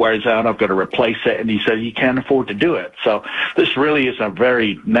equipment wears out, I've got to replace it. And he said, he can't afford to do it. So this really is a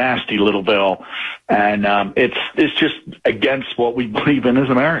very nasty little bill. And it's just against what we believe in as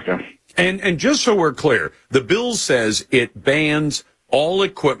America. And just so we're clear, the bill says it bans all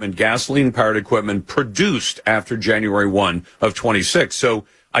equipment, gasoline-powered equipment, produced after January 1 of 26. So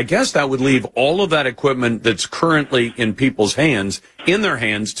I guess that would leave all of that equipment that's currently in people's hands in their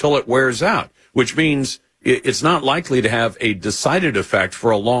hands till it wears out, which means it's not likely to have a decided effect for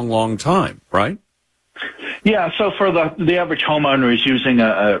a long, long time, right? Yeah, so for the average homeowner who's using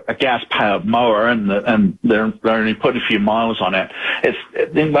a gas-powered mower and they're only putting a few miles on it,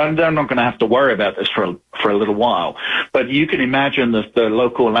 they're not going to have to worry about this for a little while. But you can imagine the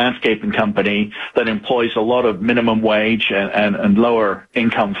local landscaping company that employs a lot of minimum wage and lower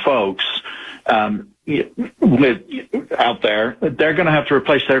income folks out there, they're going to have to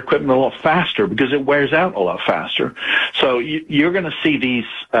replace their equipment a lot faster because it wears out a lot faster. So you're going to see these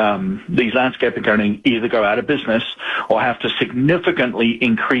landscaping companies either go out of business or have to significantly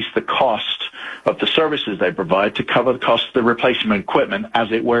increase the cost of the services they provide to cover the cost of the replacement equipment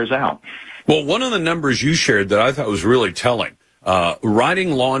as it wears out. Well, one of the numbers you shared that I thought was really telling, riding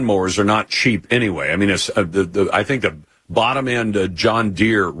lawnmowers are not cheap anyway. I mean, I think the bottom end John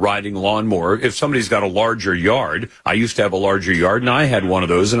Deere riding lawnmower, if somebody's got a larger yard, I used to have a larger yard and I had one of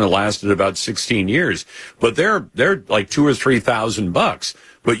those and it lasted about 16 years, but they're like $2,000 or $3,000.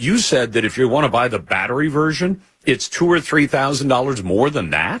 But you said that if you want to buy the battery version, it's $2,000 or $3,000 more than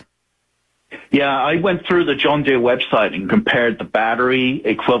that? Yeah, I went through the John Deere website and compared the battery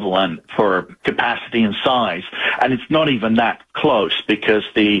equivalent for capacity and size, and it's not even that close because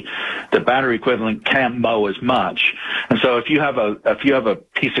the battery equivalent can't mow as much. And so if you have a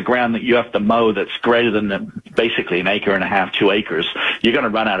piece of ground that you have to mow that's greater than basically an acre and a half, 2 acres, you're going to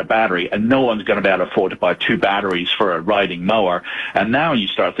run out of battery, and no one's going to be able to afford to buy 2 batteries for a riding mower. And now you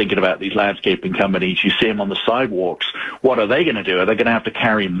start thinking about these landscaping companies. You see them on the sidewalks. What are they going to do? Are they going to have to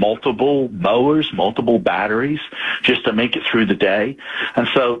carry multiple mowers, multiple batteries just to make it through the day? And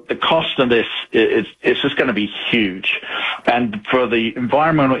so the cost of this it's just going to be huge. And for the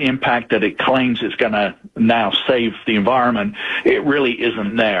environmental impact that it claims it's going to now save the environment, it really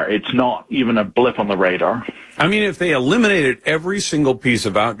isn't there. It's not even a blip on the radar. I mean, if they eliminated every single piece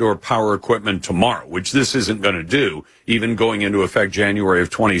of outdoor power equipment tomorrow, which this isn't going to do, even going into effect January of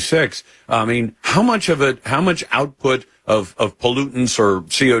 26, I mean, how much output of pollutants or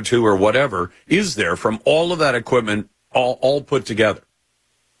CO2 or whatever is there from all of that equipment all put together?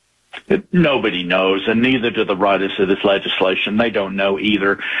 Nobody knows, and neither do the writers of this legislation. They don't know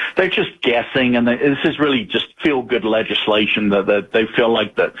either. They're just guessing, and this is really just feel-good legislation that they feel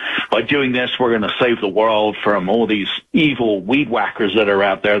like that by doing this, we're going to save the world from all these evil weed whackers that are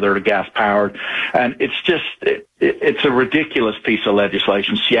out there that are gas-powered. And it's just, it's a ridiculous piece of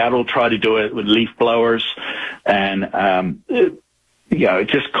legislation. Seattle tried to do it with leaf blowers, and it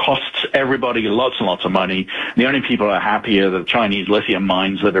just costs everybody lots and lots of money. The only people that are happy are the Chinese lithium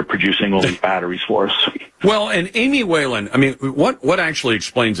mines that are producing all these batteries for us. Well, and Amy Whalen, I mean, what actually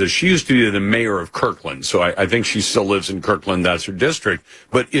explains this? She used to be the mayor of Kirkland, so I think she still lives in Kirkland. That's her district.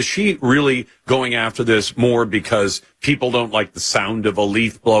 But is she really going after this more because people don't like the sound of a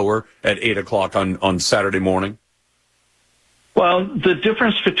leaf blower at 8 o'clock on Saturday morning? Well, the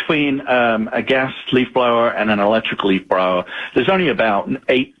difference between a gas leaf blower and an electric leaf blower, there's only about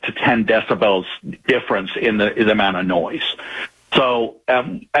 8 to 10 decibels difference in the amount of noise. So,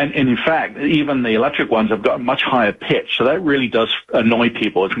 and in fact, even the electric ones have got a much higher pitch. So that really does annoy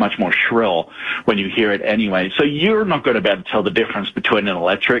people. It's much more shrill when you hear it anyway. So you're not going to be able to tell the difference between an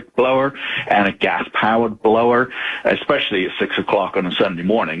electric blower and a gas-powered blower, especially at 6 o'clock on a Sunday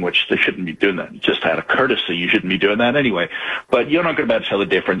morning, which they shouldn't be doing that. Just out of courtesy, you shouldn't be doing that anyway. But you're not going to be able to tell the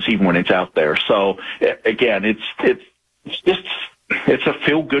difference even when it's out there. So again, it's a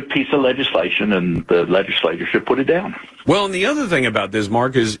feel-good piece of legislation, and the legislature should put it down. Well, and the other thing about this,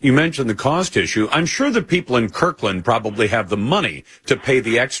 Mark, is you mentioned the cost issue. I'm sure the people in Kirkland probably have the money to pay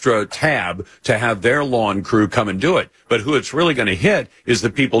the extra tab to have their lawn crew come and do it. But who it's really going to hit is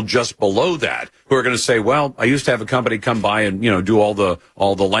the people just below that who are going to say, well, I used to have a company come by and, do all the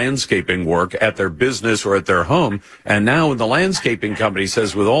landscaping work at their business or at their home. And now when the landscaping company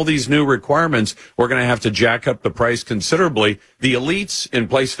says with all these new requirements, we're going to have to jack up the price considerably, the elites in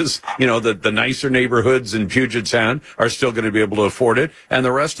places, the nicer neighborhoods in Puget Sound are still going to be able to afford it, and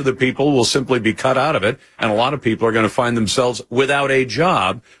the rest of the people will simply be cut out of it, and a lot of people are going to find themselves without a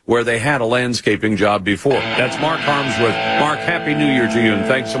job where they had a landscaping job before. That's Mark Harmsworth. Mark, Happy New Year to you, and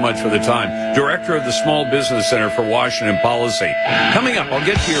thanks so much for the time. Director of the Small Business Center for Washington Policy. Coming up, I'll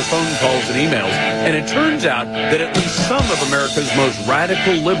get to your phone calls and emails, and it turns out that at least some of America's most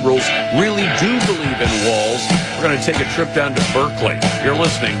radical liberals really do believe in walls. We're going to take a trip down to Berkeley. You're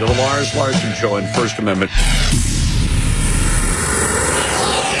listening to the Lars Larson Show on First Amendment.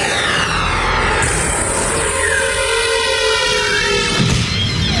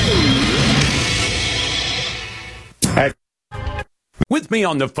 With me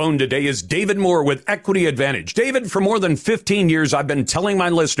on the phone today is David Moore with Equity Advantage. David, for more than 15 years, I've been telling my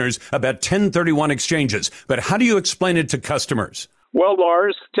listeners about 1031 exchanges, but how do you explain it to customers? Well,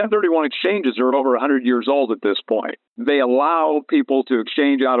 Lars, 1031 exchanges are over 100 years old at this point. They allow people to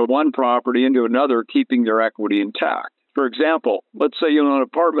exchange out of one property into another, keeping their equity intact. For example, let's say you own an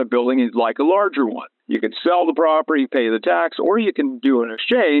apartment building and you'd like a larger one. You can sell the property, pay the tax, or you can do an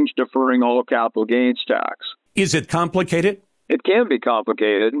exchange, deferring all capital gains tax. Is it complicated? It can be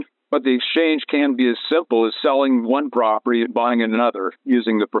complicated, but the exchange can be as simple as selling one property and buying another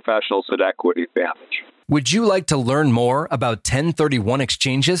using the professionals at Equity Advantage. Would you like to learn more about 1031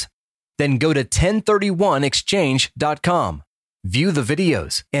 exchanges? Then go to 1031exchange.com. View the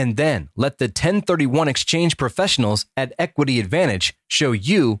videos, and then let the 1031 exchange professionals at Equity Advantage show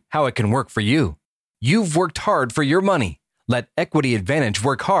you how it can work for you. You've worked hard for your money. Let Equity Advantage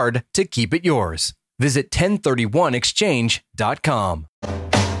work hard to keep it yours. Visit 1031exchange.com.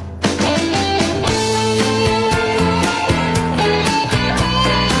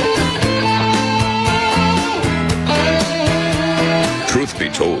 Truth be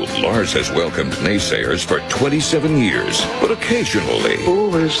told, Lars has welcomed naysayers for 27 years, but occasionally...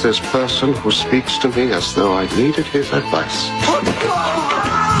 Who is this person who speaks to me as though I needed his advice?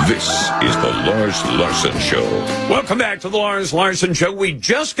 This is the Lars Larson Show. Welcome back to the Lars Larson Show. We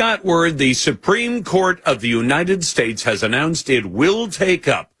just got word the Supreme Court of the United States has announced it will take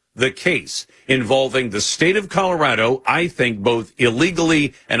up the case involving the state of Colorado, I think both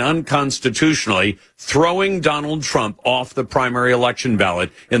illegally and unconstitutionally, throwing Donald Trump off the primary election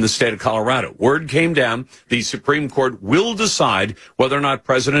ballot in the state of Colorado. Word came down, the Supreme Court will decide whether or not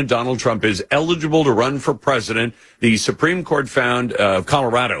President Donald Trump is eligible to run for president. The Supreme Court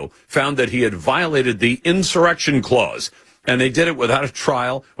Colorado found that he had violated the insurrection clause. And they did it without a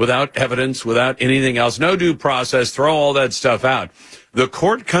trial, without evidence, without anything else. No due process. Throw all that stuff out. The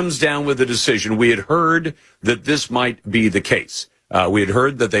court comes down with a decision. We had heard that this might be the case. We had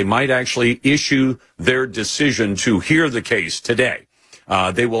heard that they might actually issue their decision to hear the case today.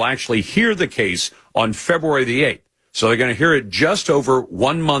 They will actually hear the case on February the 8th. So they're going to hear it just over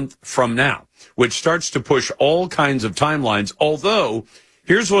 1 month from now, which starts to push all kinds of timelines, although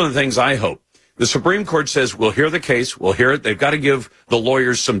here's one of the things I hope. The Supreme Court says, we'll hear the case, we'll hear it. They've got to give the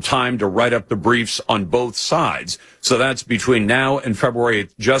lawyers some time to write up the briefs on both sides. So that's between now and February,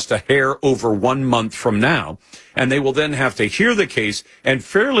 just a hair over 1 month from now. And they will then have to hear the case and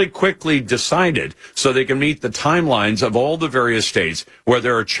fairly quickly decide it so they can meet the timelines of all the various states where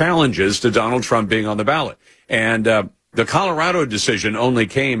there are challenges to Donald Trump being on the ballot. And the Colorado decision only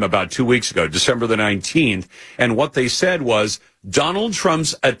came about 2 weeks ago, December the 19th. And what they said was Donald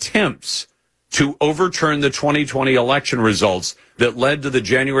Trump's attempts to overturn the 2020 election results that led to the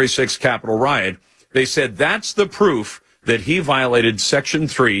January 6th Capitol riot, they said that's the proof that he violated Section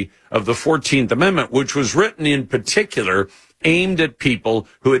 3 of the 14th Amendment, which was written in particular aimed at people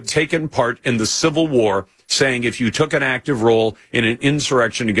who had taken part in the Civil War, saying if you took an active role in an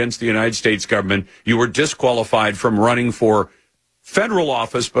insurrection against the United States government, you were disqualified from running for federal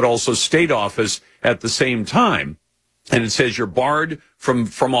office, but also state office at the same time. And it says you're barred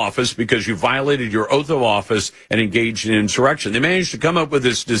from office because you violated your oath of office and engaged in insurrection. They managed to come up with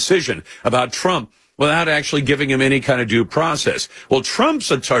this decision about Trump without actually giving him any kind of due process. Well, Trump's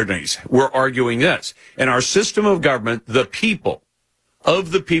attorneys were arguing this. In our system of government, the people,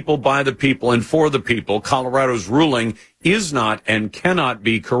 of the people, by the people, and for the people, Colorado's ruling is not and cannot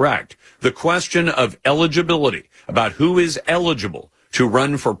be correct. The question of eligibility, about who is eligible to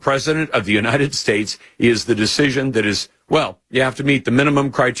run for president of the United States, is the decision that is, well, you have to meet the minimum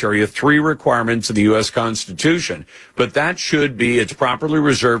criteria, 3 requirements of the U.S. Constitution. But that should be, it's properly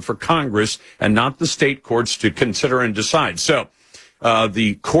reserved for Congress and not the state courts to consider and decide. So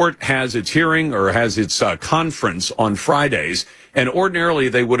the court has its hearing or has its conference on Fridays, and ordinarily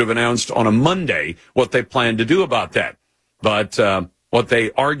they would have announced on a Monday what they plan to do about that. But what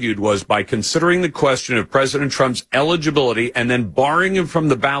they argued was by considering the question of President Trump's eligibility and then barring him from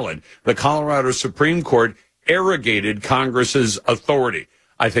the ballot, the Colorado Supreme Court arrogated Congress's authority.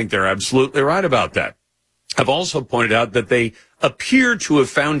 I think they're absolutely right about that. I've also pointed out that they appear to have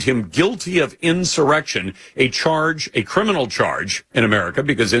found him guilty of insurrection, a criminal charge in America,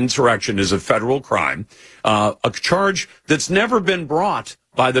 because insurrection is a federal crime, a charge that's never been brought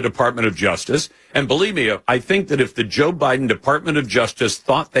by the Department of Justice. And believe me, I think that if the Joe Biden Department of Justice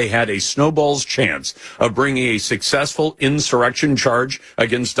thought they had a snowball's chance of bringing a successful insurrection charge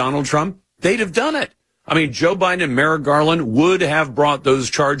against Donald Trump, they'd have done it. I mean, Joe Biden and Merrick Garland would have brought those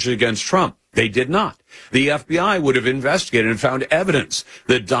charges against Trump. They did not. The FBI would have investigated and found evidence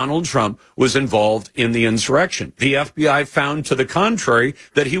that Donald Trump was involved in the insurrection. The FBI found to the contrary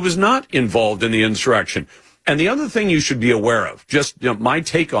that he was not involved in the insurrection. And the other thing you should be aware of, just my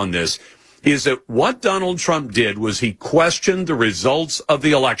take on this, is that what Donald Trump did was he questioned the results of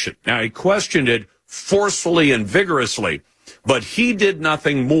the election. Now, he questioned it forcefully and vigorously, but he did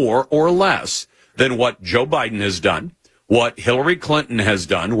nothing more or less than what Joe Biden has done, what Hillary Clinton has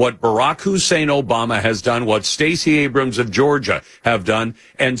done, what Barack Hussein Obama has done, what Stacey Abrams of Georgia have done,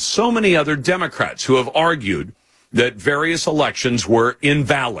 and so many other Democrats who have argued that various elections were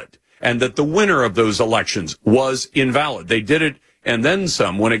invalid and that the winner of those elections was invalid. They did it and then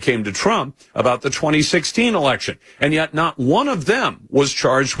some when it came to Trump about the 2016 election. And yet not one of them was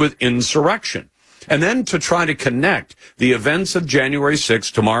charged with insurrection. And then to try to connect the events of January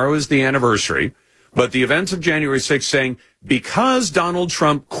 6th, tomorrow is the anniversary, but the events of January 6th saying, because Donald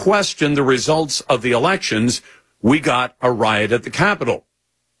Trump questioned the results of the elections, we got a riot at the Capitol.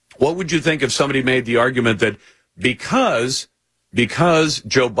 What would you think if somebody made the argument that because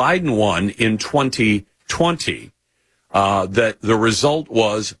Joe Biden won in 2020, that the result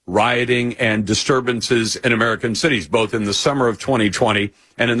was rioting and disturbances in American cities, both in the summer of 2020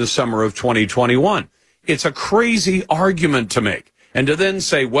 and in the summer of 2021? It's a crazy argument to make. And to then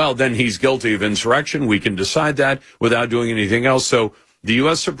say, well, then he's guilty of insurrection. We can decide that without doing anything else. So the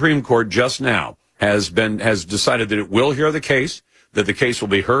U.S. Supreme Court just now has decided that it will hear the case, that the case will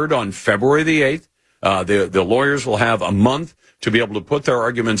be heard on February the 8th. The lawyers will have a month to be able to put their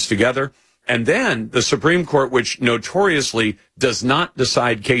arguments together. And then the Supreme Court, which notoriously does not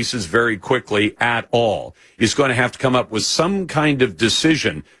decide cases very quickly at all, is going to have to come up with some kind of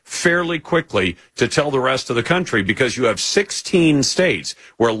decision fairly quickly to tell the rest of the country, because you have 16 states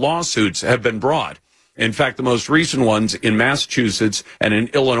where lawsuits have been brought. In fact, the most recent ones in Massachusetts and in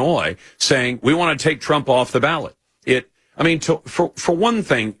Illinois saying, we want to take Trump off the ballot. For one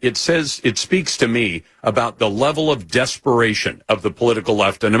thing, it speaks to me about the level of desperation of the political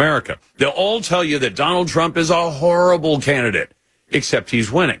left in America. They'll all tell you that Donald Trump is a horrible candidate, except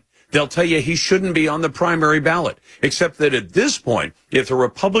he's winning. They'll tell you he shouldn't be on the primary ballot, except that at this point, if the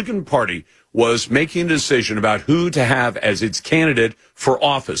Republican Party was making a decision about who to have as its candidate for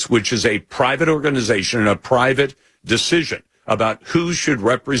office, which is a private organization and a private decision, about who should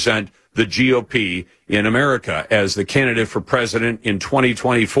represent the GOP in America as the candidate for president in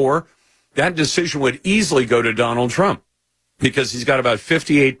 2024, that decision would easily go to Donald Trump because he's got about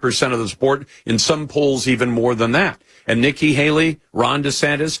 58% of the support, in some polls even more than that. And Nikki Haley, Ron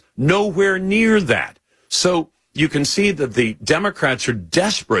DeSantis, nowhere near that. So you can see that the Democrats are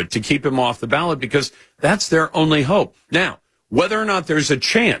desperate to keep him off the ballot because that's their only hope. Now, whether or not there's a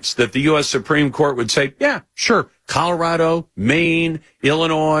chance that the U.S. Supreme Court would say, yeah, sure, Colorado, Maine,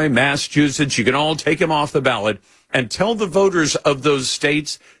 Illinois, Massachusetts, you can all take him off the ballot and tell the voters of those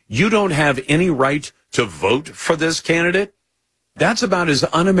states you don't have any right to vote for this candidate. That's about as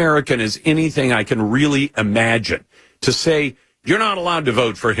un-American as anything I can really imagine. To say you're not allowed to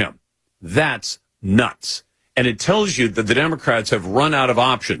vote for him, that's nuts. And it tells you that the Democrats have run out of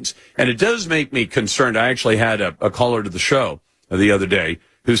options. And it does make me concerned. I actually had a caller to the show the other day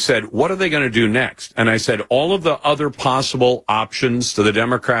who said, what are they going to do next? And I said, all of the other possible options to the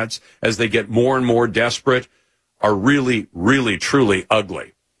Democrats as they get more and more desperate are really, really, truly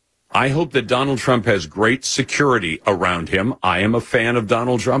ugly. I hope that Donald Trump has great security around him. I am a fan of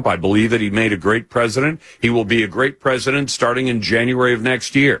Donald Trump. I believe that he made a great president. He will be a great president starting in January of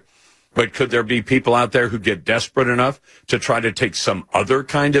next year. But could there be people out there who get desperate enough to try to take some other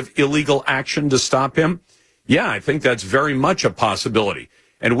kind of illegal action to stop him? Yeah, I think that's very much a possibility.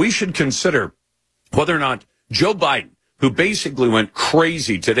 And we should consider whether or not Joe Biden, who basically went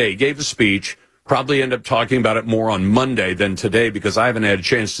crazy today, gave a speech, probably end up talking about it more on Monday than today because I haven't had a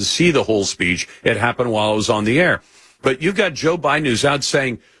chance to see the whole speech. It happened while I was on the air. But you've got Joe Biden who's out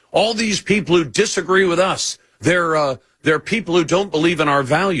saying, all these people who disagree with us, they're people who don't believe in our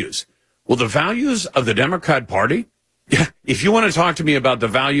values. Well, the values of the Democrat Party? Yeah, if you want to talk to me about the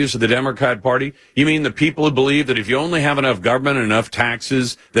values of the Democrat Party, you mean the people who believe that if you only have enough government and enough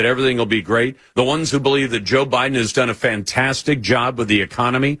taxes, that everything will be great? The ones who believe that Joe Biden has done a fantastic job with the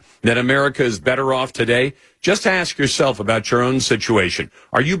economy, that America is better off today? Just ask yourself about your own situation.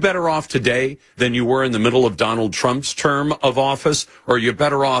 Are you better off today than you were in the middle of Donald Trump's term of office? Or are you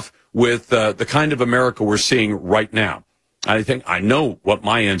better off with the kind of America we're seeing right now? I think I know what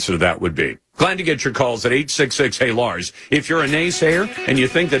my answer to that would be. Glad to get your calls at 866-HEY-LARS. If you're a naysayer and you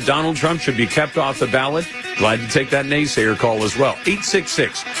think that Donald Trump should be kept off the ballot, glad to take that naysayer call as well.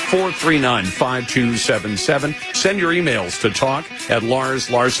 866-439-5277. Send your emails to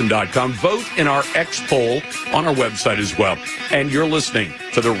talk@LarsLarson.com. Vote in our X poll on our website as well. And you're listening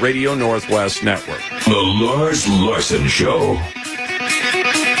to the Radio Northwest Network. The Lars Larson Show.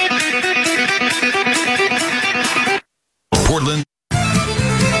 Portland.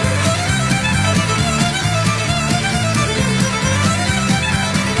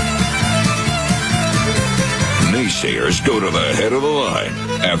 Naysayers go to the head of the line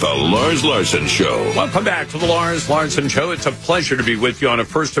at the Lars Larson Show. Welcome back to the Lars Larson Show. It's a pleasure to be with you on a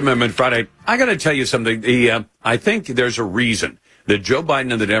First Amendment Friday. I got to tell you something. I think there's a reason that Joe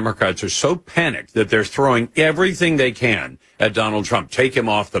Biden and the Democrats are so panicked that they're throwing everything they can at Donald Trump. Take him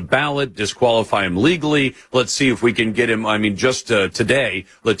off the ballot, disqualify him legally. Let's see if we can get him. I mean, just today,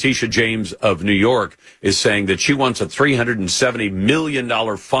 Letitia James of New York is saying that she wants a $370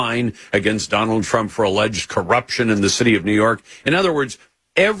 million fine against Donald Trump for alleged corruption in the city of New York. In other words,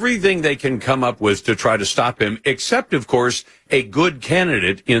 everything they can come up with to try to stop him, except, of course, a good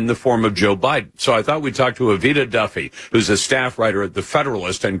candidate in the form of Joe Biden. So I thought we'd talk to Evita Duffy, who's a staff writer at The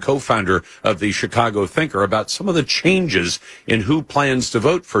Federalist and co-founder of the Chicago Thinker, about some of the changes in who plans to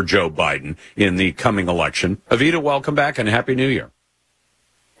vote for Joe Biden in the coming election. Evita, welcome back and Happy New Year.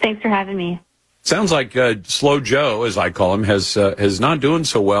 Thanks for having me. Sounds like Slow Joe, as I call him, has not doing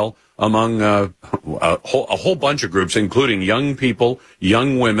so well among a whole bunch of groups, including young people,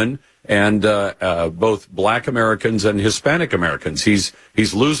 young women, and both Black Americans and Hispanic Americans. He's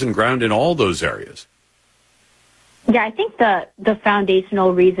losing ground in all those areas. Yeah, I think the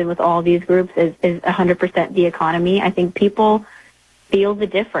foundational reason with all these groups is 100% the economy. I think people feel the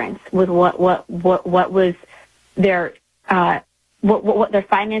difference with what was their what their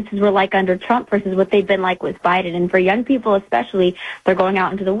finances were like under Trump versus what they've been like with Biden. And for young people especially, they're going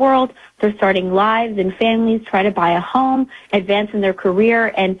out into the world, they're starting lives and families, trying to buy a home, advance in their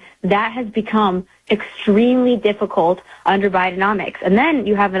career, and that has become extremely difficult under Bidenomics. And then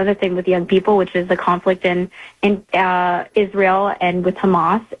you have another thing with young people, which is the conflict in Israel and with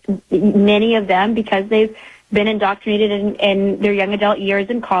Hamas. Many of them, because they've been indoctrinated in their young adult years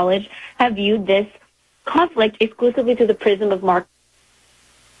in college, have viewed this conflict exclusively through the prism of Mark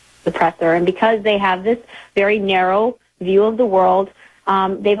the oppressor. And because they have this very narrow view of the world,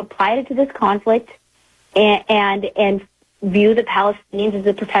 they've applied it to this conflict and view the Palestinians as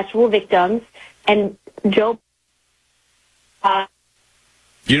the perpetual victims. And Joe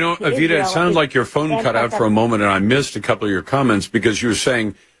You know, Evita, it sounded like your phone cut out for a moment, and I missed a couple of your comments because you were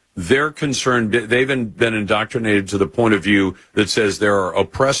saying they're concerned, they've been indoctrinated to the point of view that says there are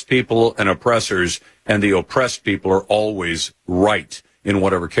oppressed people and oppressors, and the oppressed people are always right in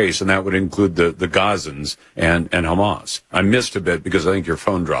whatever case, and that would include the Gazans and Hamas. I missed a bit because I think your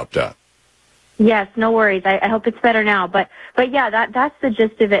phone dropped out. Yes, no worries. I hope it's better now. But yeah, that's the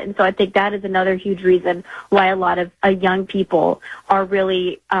gist of it. And so I think that is another huge reason why a lot of young people are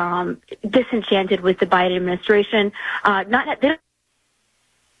really disenchanted with the Biden administration.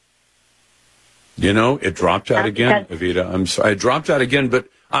 You know, it dropped out again, Evita. I'm sorry. It dropped out again, but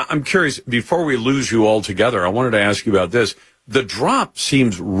I'm curious, before we lose you altogether, I wanted to ask you about this. The drop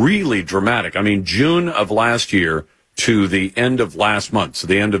seems really dramatic. I mean, June of last year to the end of last month, so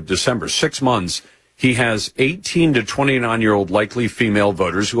the end of December, 6 months, he has 18 to 29-year-old likely female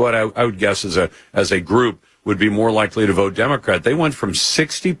voters who I would guess as a group would be more likely to vote Democrat. They went from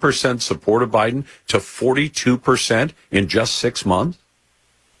 60% support of Biden to 42% in just 6 months.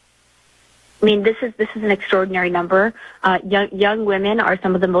 I mean, this is an extraordinary number. Young women are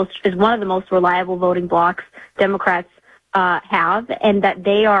one of the most reliable voting blocs Democrats have, and that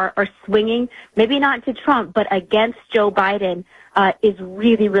they are swinging, maybe not to Trump, but against Joe Biden, is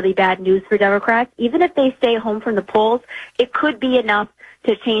really, really bad news for Democrats. Even if they stay home from the polls, it could be enough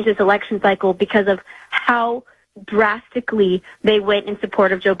to change this election cycle because of how drastically they went in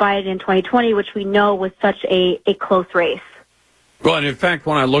support of Joe Biden in 2020, which we know was such a close race. Well, and in fact,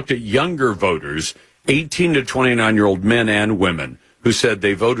 when I looked at younger voters, 18 to 29-year-old men and women who said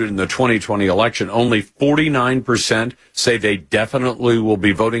they voted in the 2020 election, only 49% say they definitely will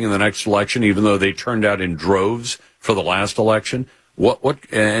be voting in the next election, even though they turned out in droves for the last election. What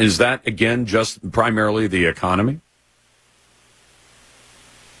is that, again, just primarily the economy?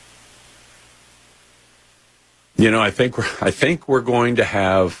 You know, I think we're going to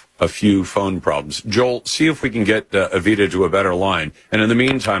have a few phone problems. Joel, see if we can get Evita to a better line. And in the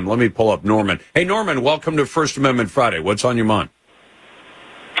meantime, let me pull up Norman. Hey, Norman, welcome to First Amendment Friday. What's on your mind?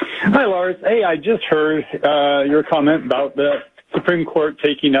 Hi, Lars. Hey, I just heard your comment about the Supreme Court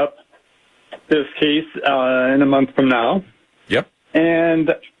taking up this case in a month from now. Yep.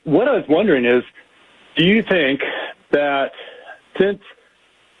 And what I was wondering is, do you think that since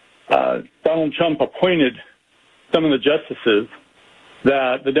Donald Trump appointed some of the justices,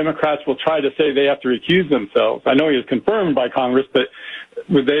 that the Democrats will try to say they have to recuse themselves? I know he was confirmed by Congress, but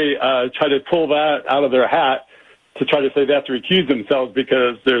would they try to pull that out of their hat to try to say they have to recuse themselves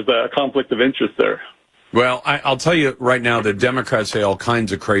because there's a conflict of interest there? Well, I'll tell you right now, the Democrats say all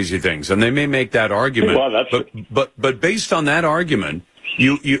kinds of crazy things, and they may make that argument. Well, but based on that argument,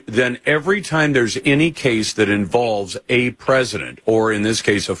 you then every time there's any case that involves a president, or in this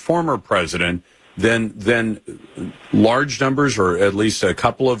case, a former president, then large numbers, or at least a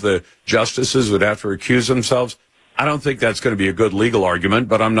couple of the justices would have to recuse themselves. I don't think that's going to be a good legal argument,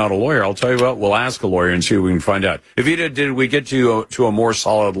 but I'm not a lawyer. I'll tell you what, we'll ask a lawyer and see if we can find out. Evita, did we get to a more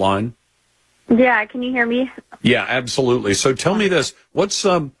solid line? Yeah, can you hear me? Yeah, absolutely. So tell me this, what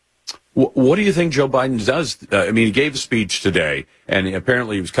do you think Joe Biden does? I mean, he gave a speech today, and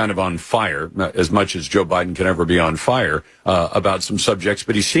apparently he was kind of on fire, not as much as Joe Biden can ever be on fire, about some subjects,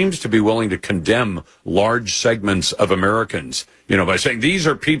 but he seems to be willing to condemn large segments of Americans, you know, by saying these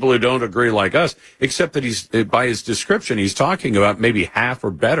are people who don't agree like us, except that by his description, he's talking about maybe half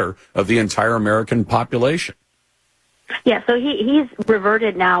or better of the entire American population. Yeah, so he's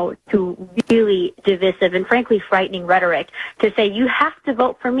reverted now to really divisive and frankly frightening rhetoric to say you have to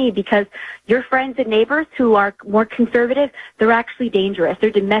vote for me because your friends and neighbors who are more conservative, they're actually dangerous. They're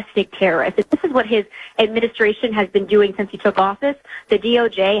domestic terrorists. This is what his administration has been doing since he took office. The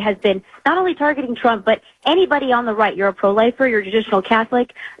DOJ has been not only targeting Trump, but anybody on the right. You're a pro-lifer, you're a traditional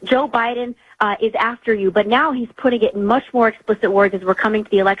Catholic. Joe Biden is after you, but now he's putting it in much more explicit words as we're coming to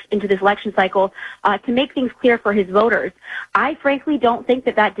the into this election cycle to make things clear for his voters. I frankly don't think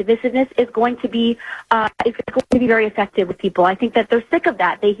that divisiveness is going to be very effective with people. I think that they're sick of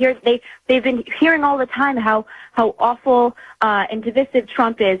that. They've been hearing all the time how awful and divisive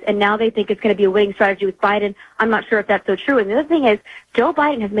Trump is, and now they think it's going to be a winning strategy with Biden. I'm not sure if that's so true. And the other thing is, Joe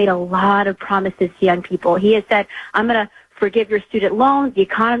Biden has made a lot of promises to young people. He has said, I'm going to forgive your student loans. The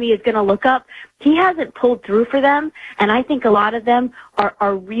economy is going to look up. He hasn't pulled through for them, and I think a lot of them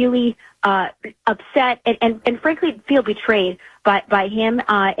are really upset and frankly feel betrayed by him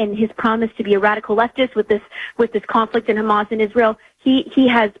and his promise to be a radical leftist with this conflict in Hamas and Israel. He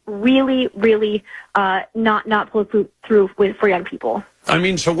has really not pulled through for young people. I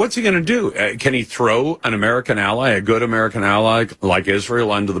mean, so what's he going to do? Can he throw an American ally, a good American ally like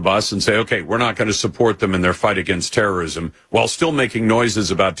Israel, under the bus and say, okay, we're not going to support them in their fight against terrorism, while still making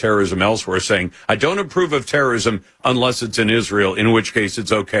noises about terrorism elsewhere, saying, I don't approve of terrorism unless it's in Israel, in which case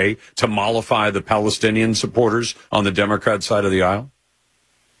it's okay to mollify the Palestinian supporters on the Democrat side of the aisle?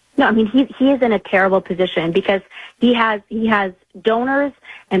 No, I mean, he is in a terrible position because he has donors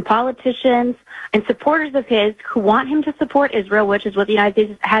and politicians and supporters of his who want him to support Israel, which is what the United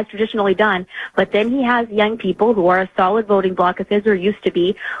States has traditionally done. But then he has young people who are a solid voting bloc of his, or used to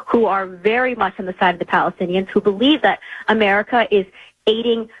be, who are very much on the side of the Palestinians, who believe that America is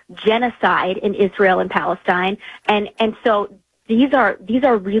aiding genocide in Israel and Palestine. And so these are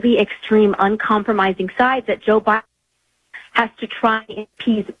really extreme, uncompromising sides that Joe Biden has to try and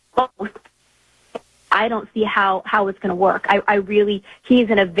appease both. I don't see how it's going to work. He's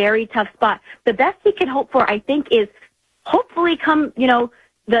in a very tough spot. The best he can hope for, I think, is hopefully come,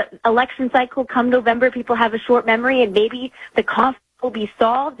 the election cycle, come November, people have a short memory and maybe the conflict will be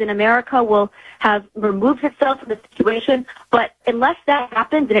solved and America will have removed itself from the situation. But unless that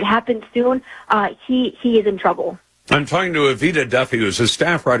happens, and it happens soon, he is in trouble. I'm talking to Evita Duffy, who's a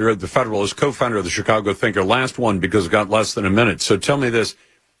staff writer at The Federalist, co-founder of the Chicago Thinker. Last one, because we've got less than a minute. So tell me this.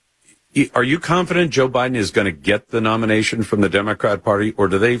 Are you confident Joe Biden is going to get the nomination from the Democrat Party, or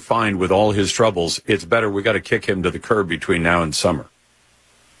do they find with all his troubles, it's better we got to kick him to the curb between now and summer?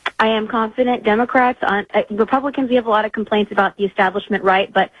 I am confident. Republicans, we have a lot of complaints about the establishment right,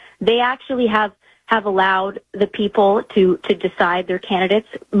 but they actually have allowed the people to decide their candidates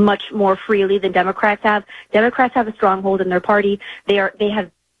much more freely than Democrats have. Democrats have a stronghold in their party. They have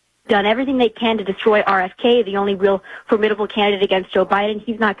done everything they can to destroy RFK, the only real formidable candidate against Joe Biden.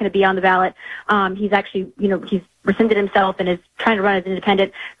 He's not going to be on the ballot. He's actually, he's rescinded himself and is trying to run as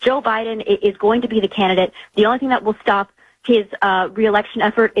independent. Joe Biden is going to be the candidate. The only thing that will stop his reelection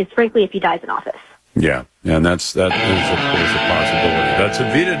effort is, frankly, if he dies in office. Yeah, and that is, of course, a possibility. That's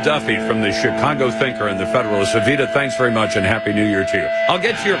Evita Duffy from the Chicago Thinker and the Federalist. Evita, thanks very much, and Happy New Year to you. I'll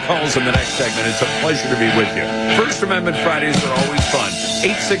get to your calls in the next segment. It's a pleasure to be with you. First Amendment Fridays are always fun.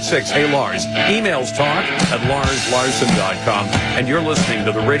 866-HEY-LARS. Emails talk at LarsLarson.com. And you're listening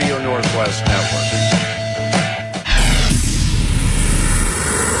to the Radio Northwest Network.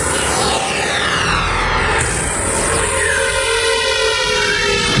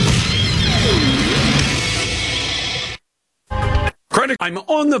 I'm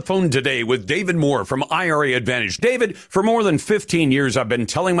on the phone today with David Moore from IRA Advantage. David, for more than 15 years, I've been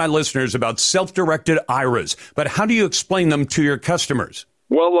telling my listeners about self-directed IRAs, but how do you explain them to your customers?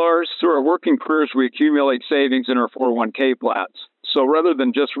 Well, Lars, through our working careers, we accumulate savings in our 401k plans. So rather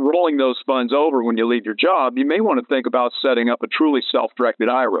than just rolling those funds over when you leave your job, you may want to think about setting up a truly self-directed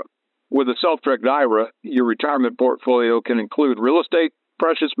IRA. With a self-directed IRA, your retirement portfolio can include real estate,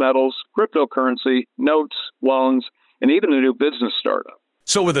 precious metals, cryptocurrency, notes, loans, and even a new business startup.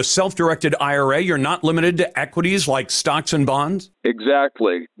 So with a self-directed IRA, you're not limited to equities like stocks and bonds?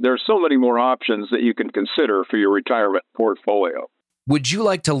 Exactly. There are so many more options that you can consider for your retirement portfolio. Would you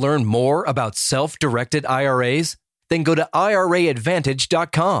like to learn more about self-directed IRAs? Then go to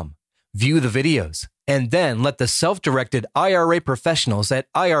IRAadvantage.com, view the videos, and then let the self-directed IRA professionals at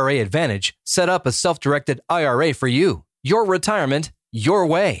IRA Advantage set up a self-directed IRA for you. Your retirement, your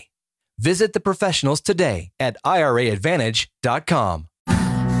way. Visit the professionals today at IRAadvantage.com.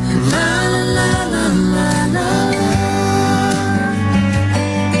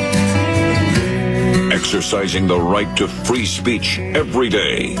 Exercising the right to free speech every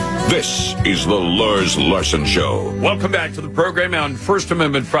day. This is the Lars Larson Show. Welcome back to the program on First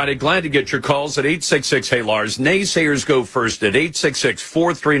Amendment Friday. Glad to get your calls at 866-HEY-LARS. Naysayers go first at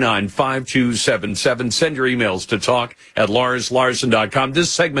 866-439-5277. Send your emails to talk@LarsLarson.com.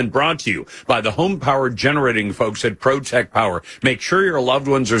 This segment brought to you by the home power generating folks at ProTech Power. Make sure your loved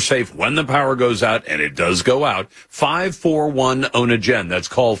ones are safe when the power goes out, and it does go out. 541-OWN-A-GEN. That's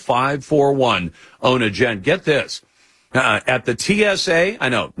call 541-OWN-A-GEN. Get this. At the TSA, I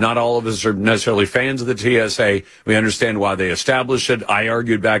know not all of us are necessarily fans of the TSA. We understand why they established it. I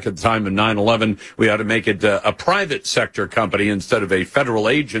argued back at the time of 9/11, we ought to make it a private sector company instead of a federal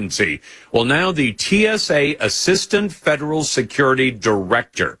agency. Well, now the TSA Assistant Federal Security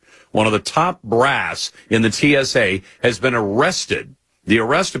Director, one of the top brass in the TSA, has been arrested. The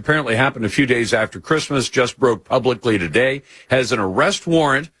arrest apparently happened a few days after Christmas, just broke publicly today, has an arrest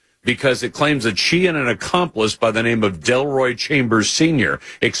warrant because it claims that she and an accomplice by the name of Delroy Chambers Sr.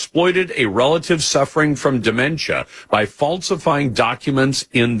 exploited a relative suffering from dementia by falsifying documents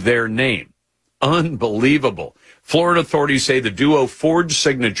in their name. Unbelievable. Florida authorities say the duo forged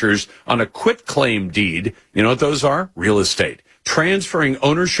signatures on a quitclaim deed. You know what those are? Real estate. transferring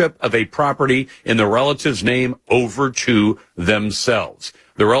ownership of a property in the relative's name over to themselves.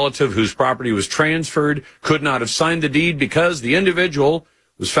 The relative whose property was transferred could not have signed the deed because the individual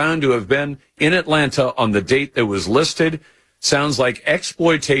was found to have been in Atlanta on the date that was listed. Sounds like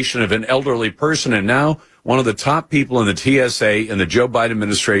exploitation of an elderly person, and now one of the top people in the TSA in the Joe Biden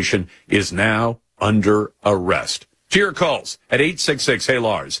administration is now under arrest. To your calls at 866 Hey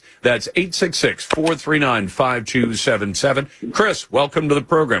Lars. That's 866-439-5277. Chris, welcome to the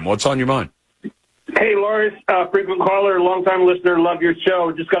program. What's on your mind? Hey, Lars, frequent caller, long-time listener, love your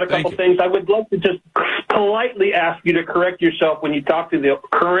show. Just got a couple things. I would love to just politely ask you to correct yourself when you talk to the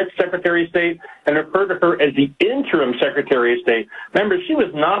current Secretary of State and refer to her as the interim Secretary of State. Remember, she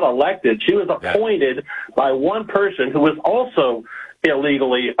was not elected. She was appointed by one person who was also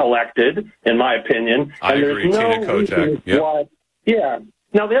illegally elected, in my opinion. I agree, Tina Kotek. Why. Yeah.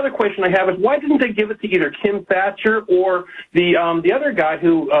 Now, the other question I have is, why didn't they give it to either Kim Thatcher or the other guy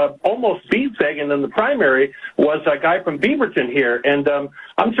who almost beat Fagan in the primary was a guy from Beaverton here? And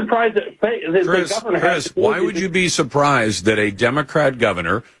I'm surprised that the governor has... Chris, why would you be surprised that a Democrat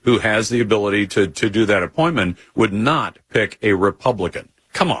governor who has the ability to do that appointment would not pick a Republican?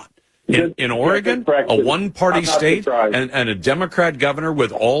 Come on. In Oregon, a one-party state, and a Democrat governor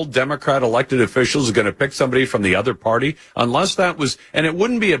with all Democrat elected officials is going to pick somebody from the other party, unless that was, and it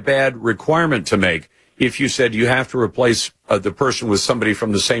wouldn't be a bad requirement to make if you said you have to replace the person with somebody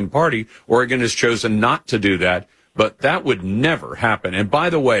from the same party. Oregon has chosen not to do that, but that would never happen. And by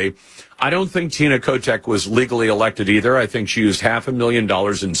the way, I don't think Tina Kotek was legally elected either. I think she used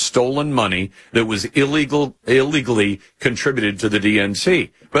 $500,000 in stolen money that was illegally contributed to the DNC.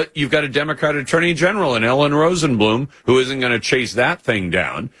 But you've got a Democrat Attorney General in Ellen Rosenblum who isn't going to chase that thing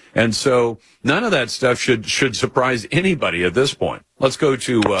down. And so none of that stuff should surprise anybody at this point. Let's go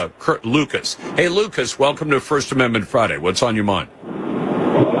to Lucas. Hey, Lucas, welcome to First Amendment Friday. What's on your mind?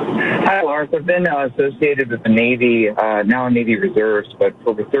 Hi, Lars. I've been associated with the Navy, now in Navy Reserves, but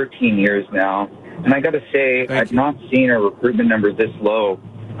for over 13 years now. And I got to say, I've not seen a recruitment number this low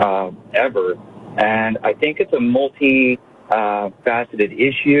ever. And I think it's a multi-faceted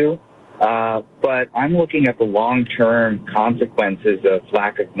issue. But I'm looking at the long-term consequences of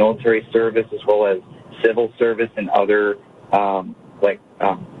lack of military service as well as civil service and other,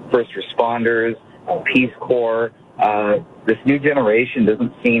 first responders, Peace Corps. This new generation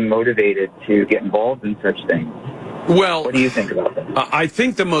doesn't seem motivated to get involved in such things. Well, what do you think about that? I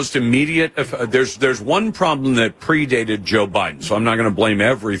think the most immediate, there's one problem that predated Joe Biden, so I'm not going to blame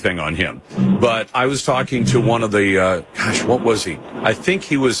everything on him. But I was talking to one of the, what was he? I think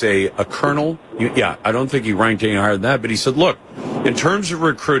he was a colonel. Yeah, I don't think he ranked any higher than that, but he said, look, in terms of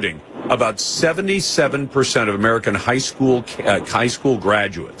recruiting, about 77% of American high school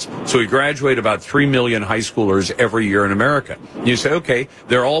graduates. So we graduate about 3 million high schoolers every year in America. You say, okay,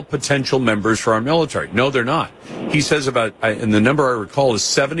 they're all potential members for our military. No, they're not. He says and the number I recall is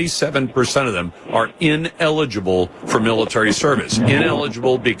 77% of them are ineligible for military service.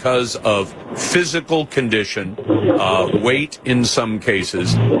 Ineligible because of physical condition, weight in some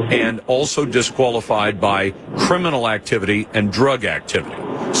cases, and also disqualified by criminal activity and drug activity.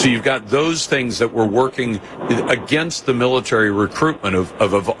 So you've got those things that were working against the military recruitment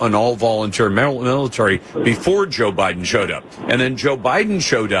of an all-volunteer military before Joe Biden showed up. And then Joe Biden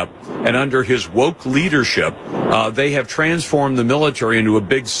showed up, and under his woke leadership, they have transformed the military into a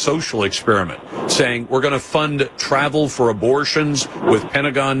big social experiment, saying we're going to fund travel for abortions with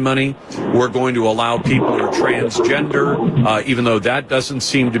Pentagon money. We're going to allow people who are transgender, even though that doesn't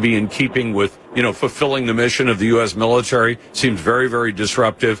seem to be in keeping with fulfilling the mission of the U.S. military. Seems very, very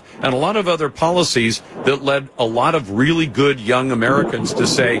disruptive. And a lot of other policies that led a lot of really good young Americans to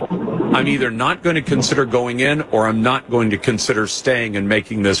say, I'm either not going to consider going in or I'm not going to consider staying and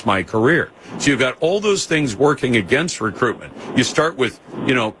making this my career. So you've got all those things working against recruitment. You start with,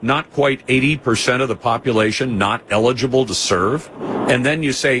 not quite 80% of the population not eligible to serve. And then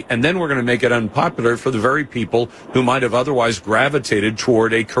you say, and then we're going to make it unpopular for the very people who might have otherwise gravitated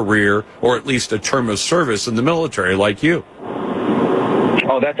toward a career or at least a term of service in the military like you.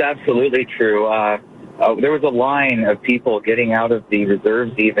 Oh, that's absolutely true. There was a line of people getting out of the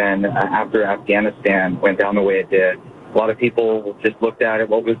reserves even after Afghanistan went down the way it did. A lot of people just looked at it,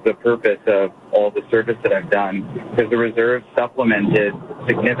 what was the purpose of all the service that I've done? Because the reserves supplemented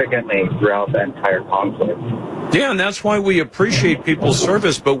significantly throughout the entire conflict. Yeah, and that's why we appreciate people's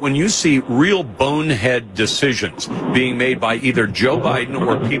service. But when you see real bonehead decisions being made by either Joe Biden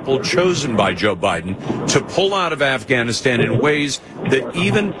or people chosen by Joe Biden to pull out of Afghanistan in ways that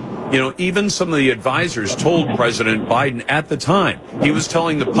even You know, even some of the advisors told President Biden at the time, he was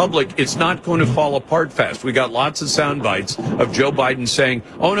telling the public it's not going to fall apart fast. We got lots of sound bites of Joe Biden saying,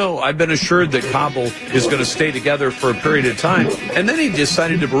 oh no, I've been assured that Kabul is going to stay together for a period of time. And then he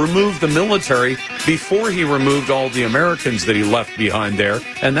decided to remove the military before he removed all the Americans that he left behind there.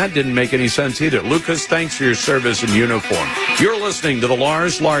 And that didn't make any sense either. Lucas, thanks for your service in uniform. You're listening to the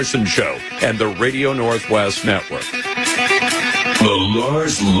Lars Larson Show and the Radio Northwest Network. The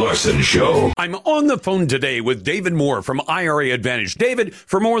Lars Larson Show. I'm on the phone today with David Moore from IRA Advantage. David,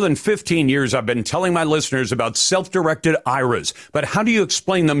 for more than 15 years, I've been telling my listeners about self-directed IRAs, but how do you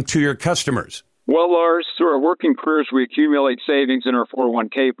explain them to your customers? Well, Lars, through our working careers, we accumulate savings in our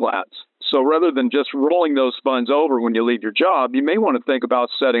 401k plans. So rather than just rolling those funds over when you leave your job, you may want to think about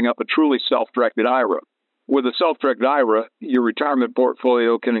setting up a truly self-directed IRA. With a self-directed IRA, your retirement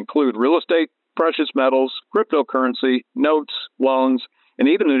portfolio can include real estate, precious metals, cryptocurrency, notes, loans, and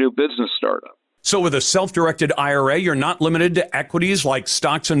even a new business startup. So with a self-directed IRA, you're not limited to equities like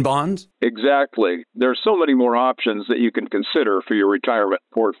stocks and bonds? Exactly. There are so many more options that you can consider for your retirement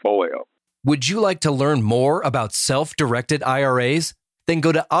portfolio. Would you like to learn more about self-directed IRAs? Then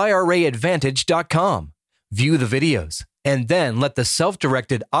go to IRAadvantage.com, view the videos, and then let the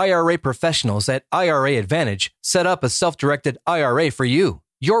self-directed IRA professionals at IRA Advantage set up a self-directed IRA for you.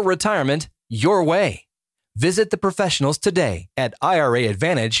 Your retirement, your way. Visit the professionals today at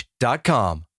IRAadvantage.com.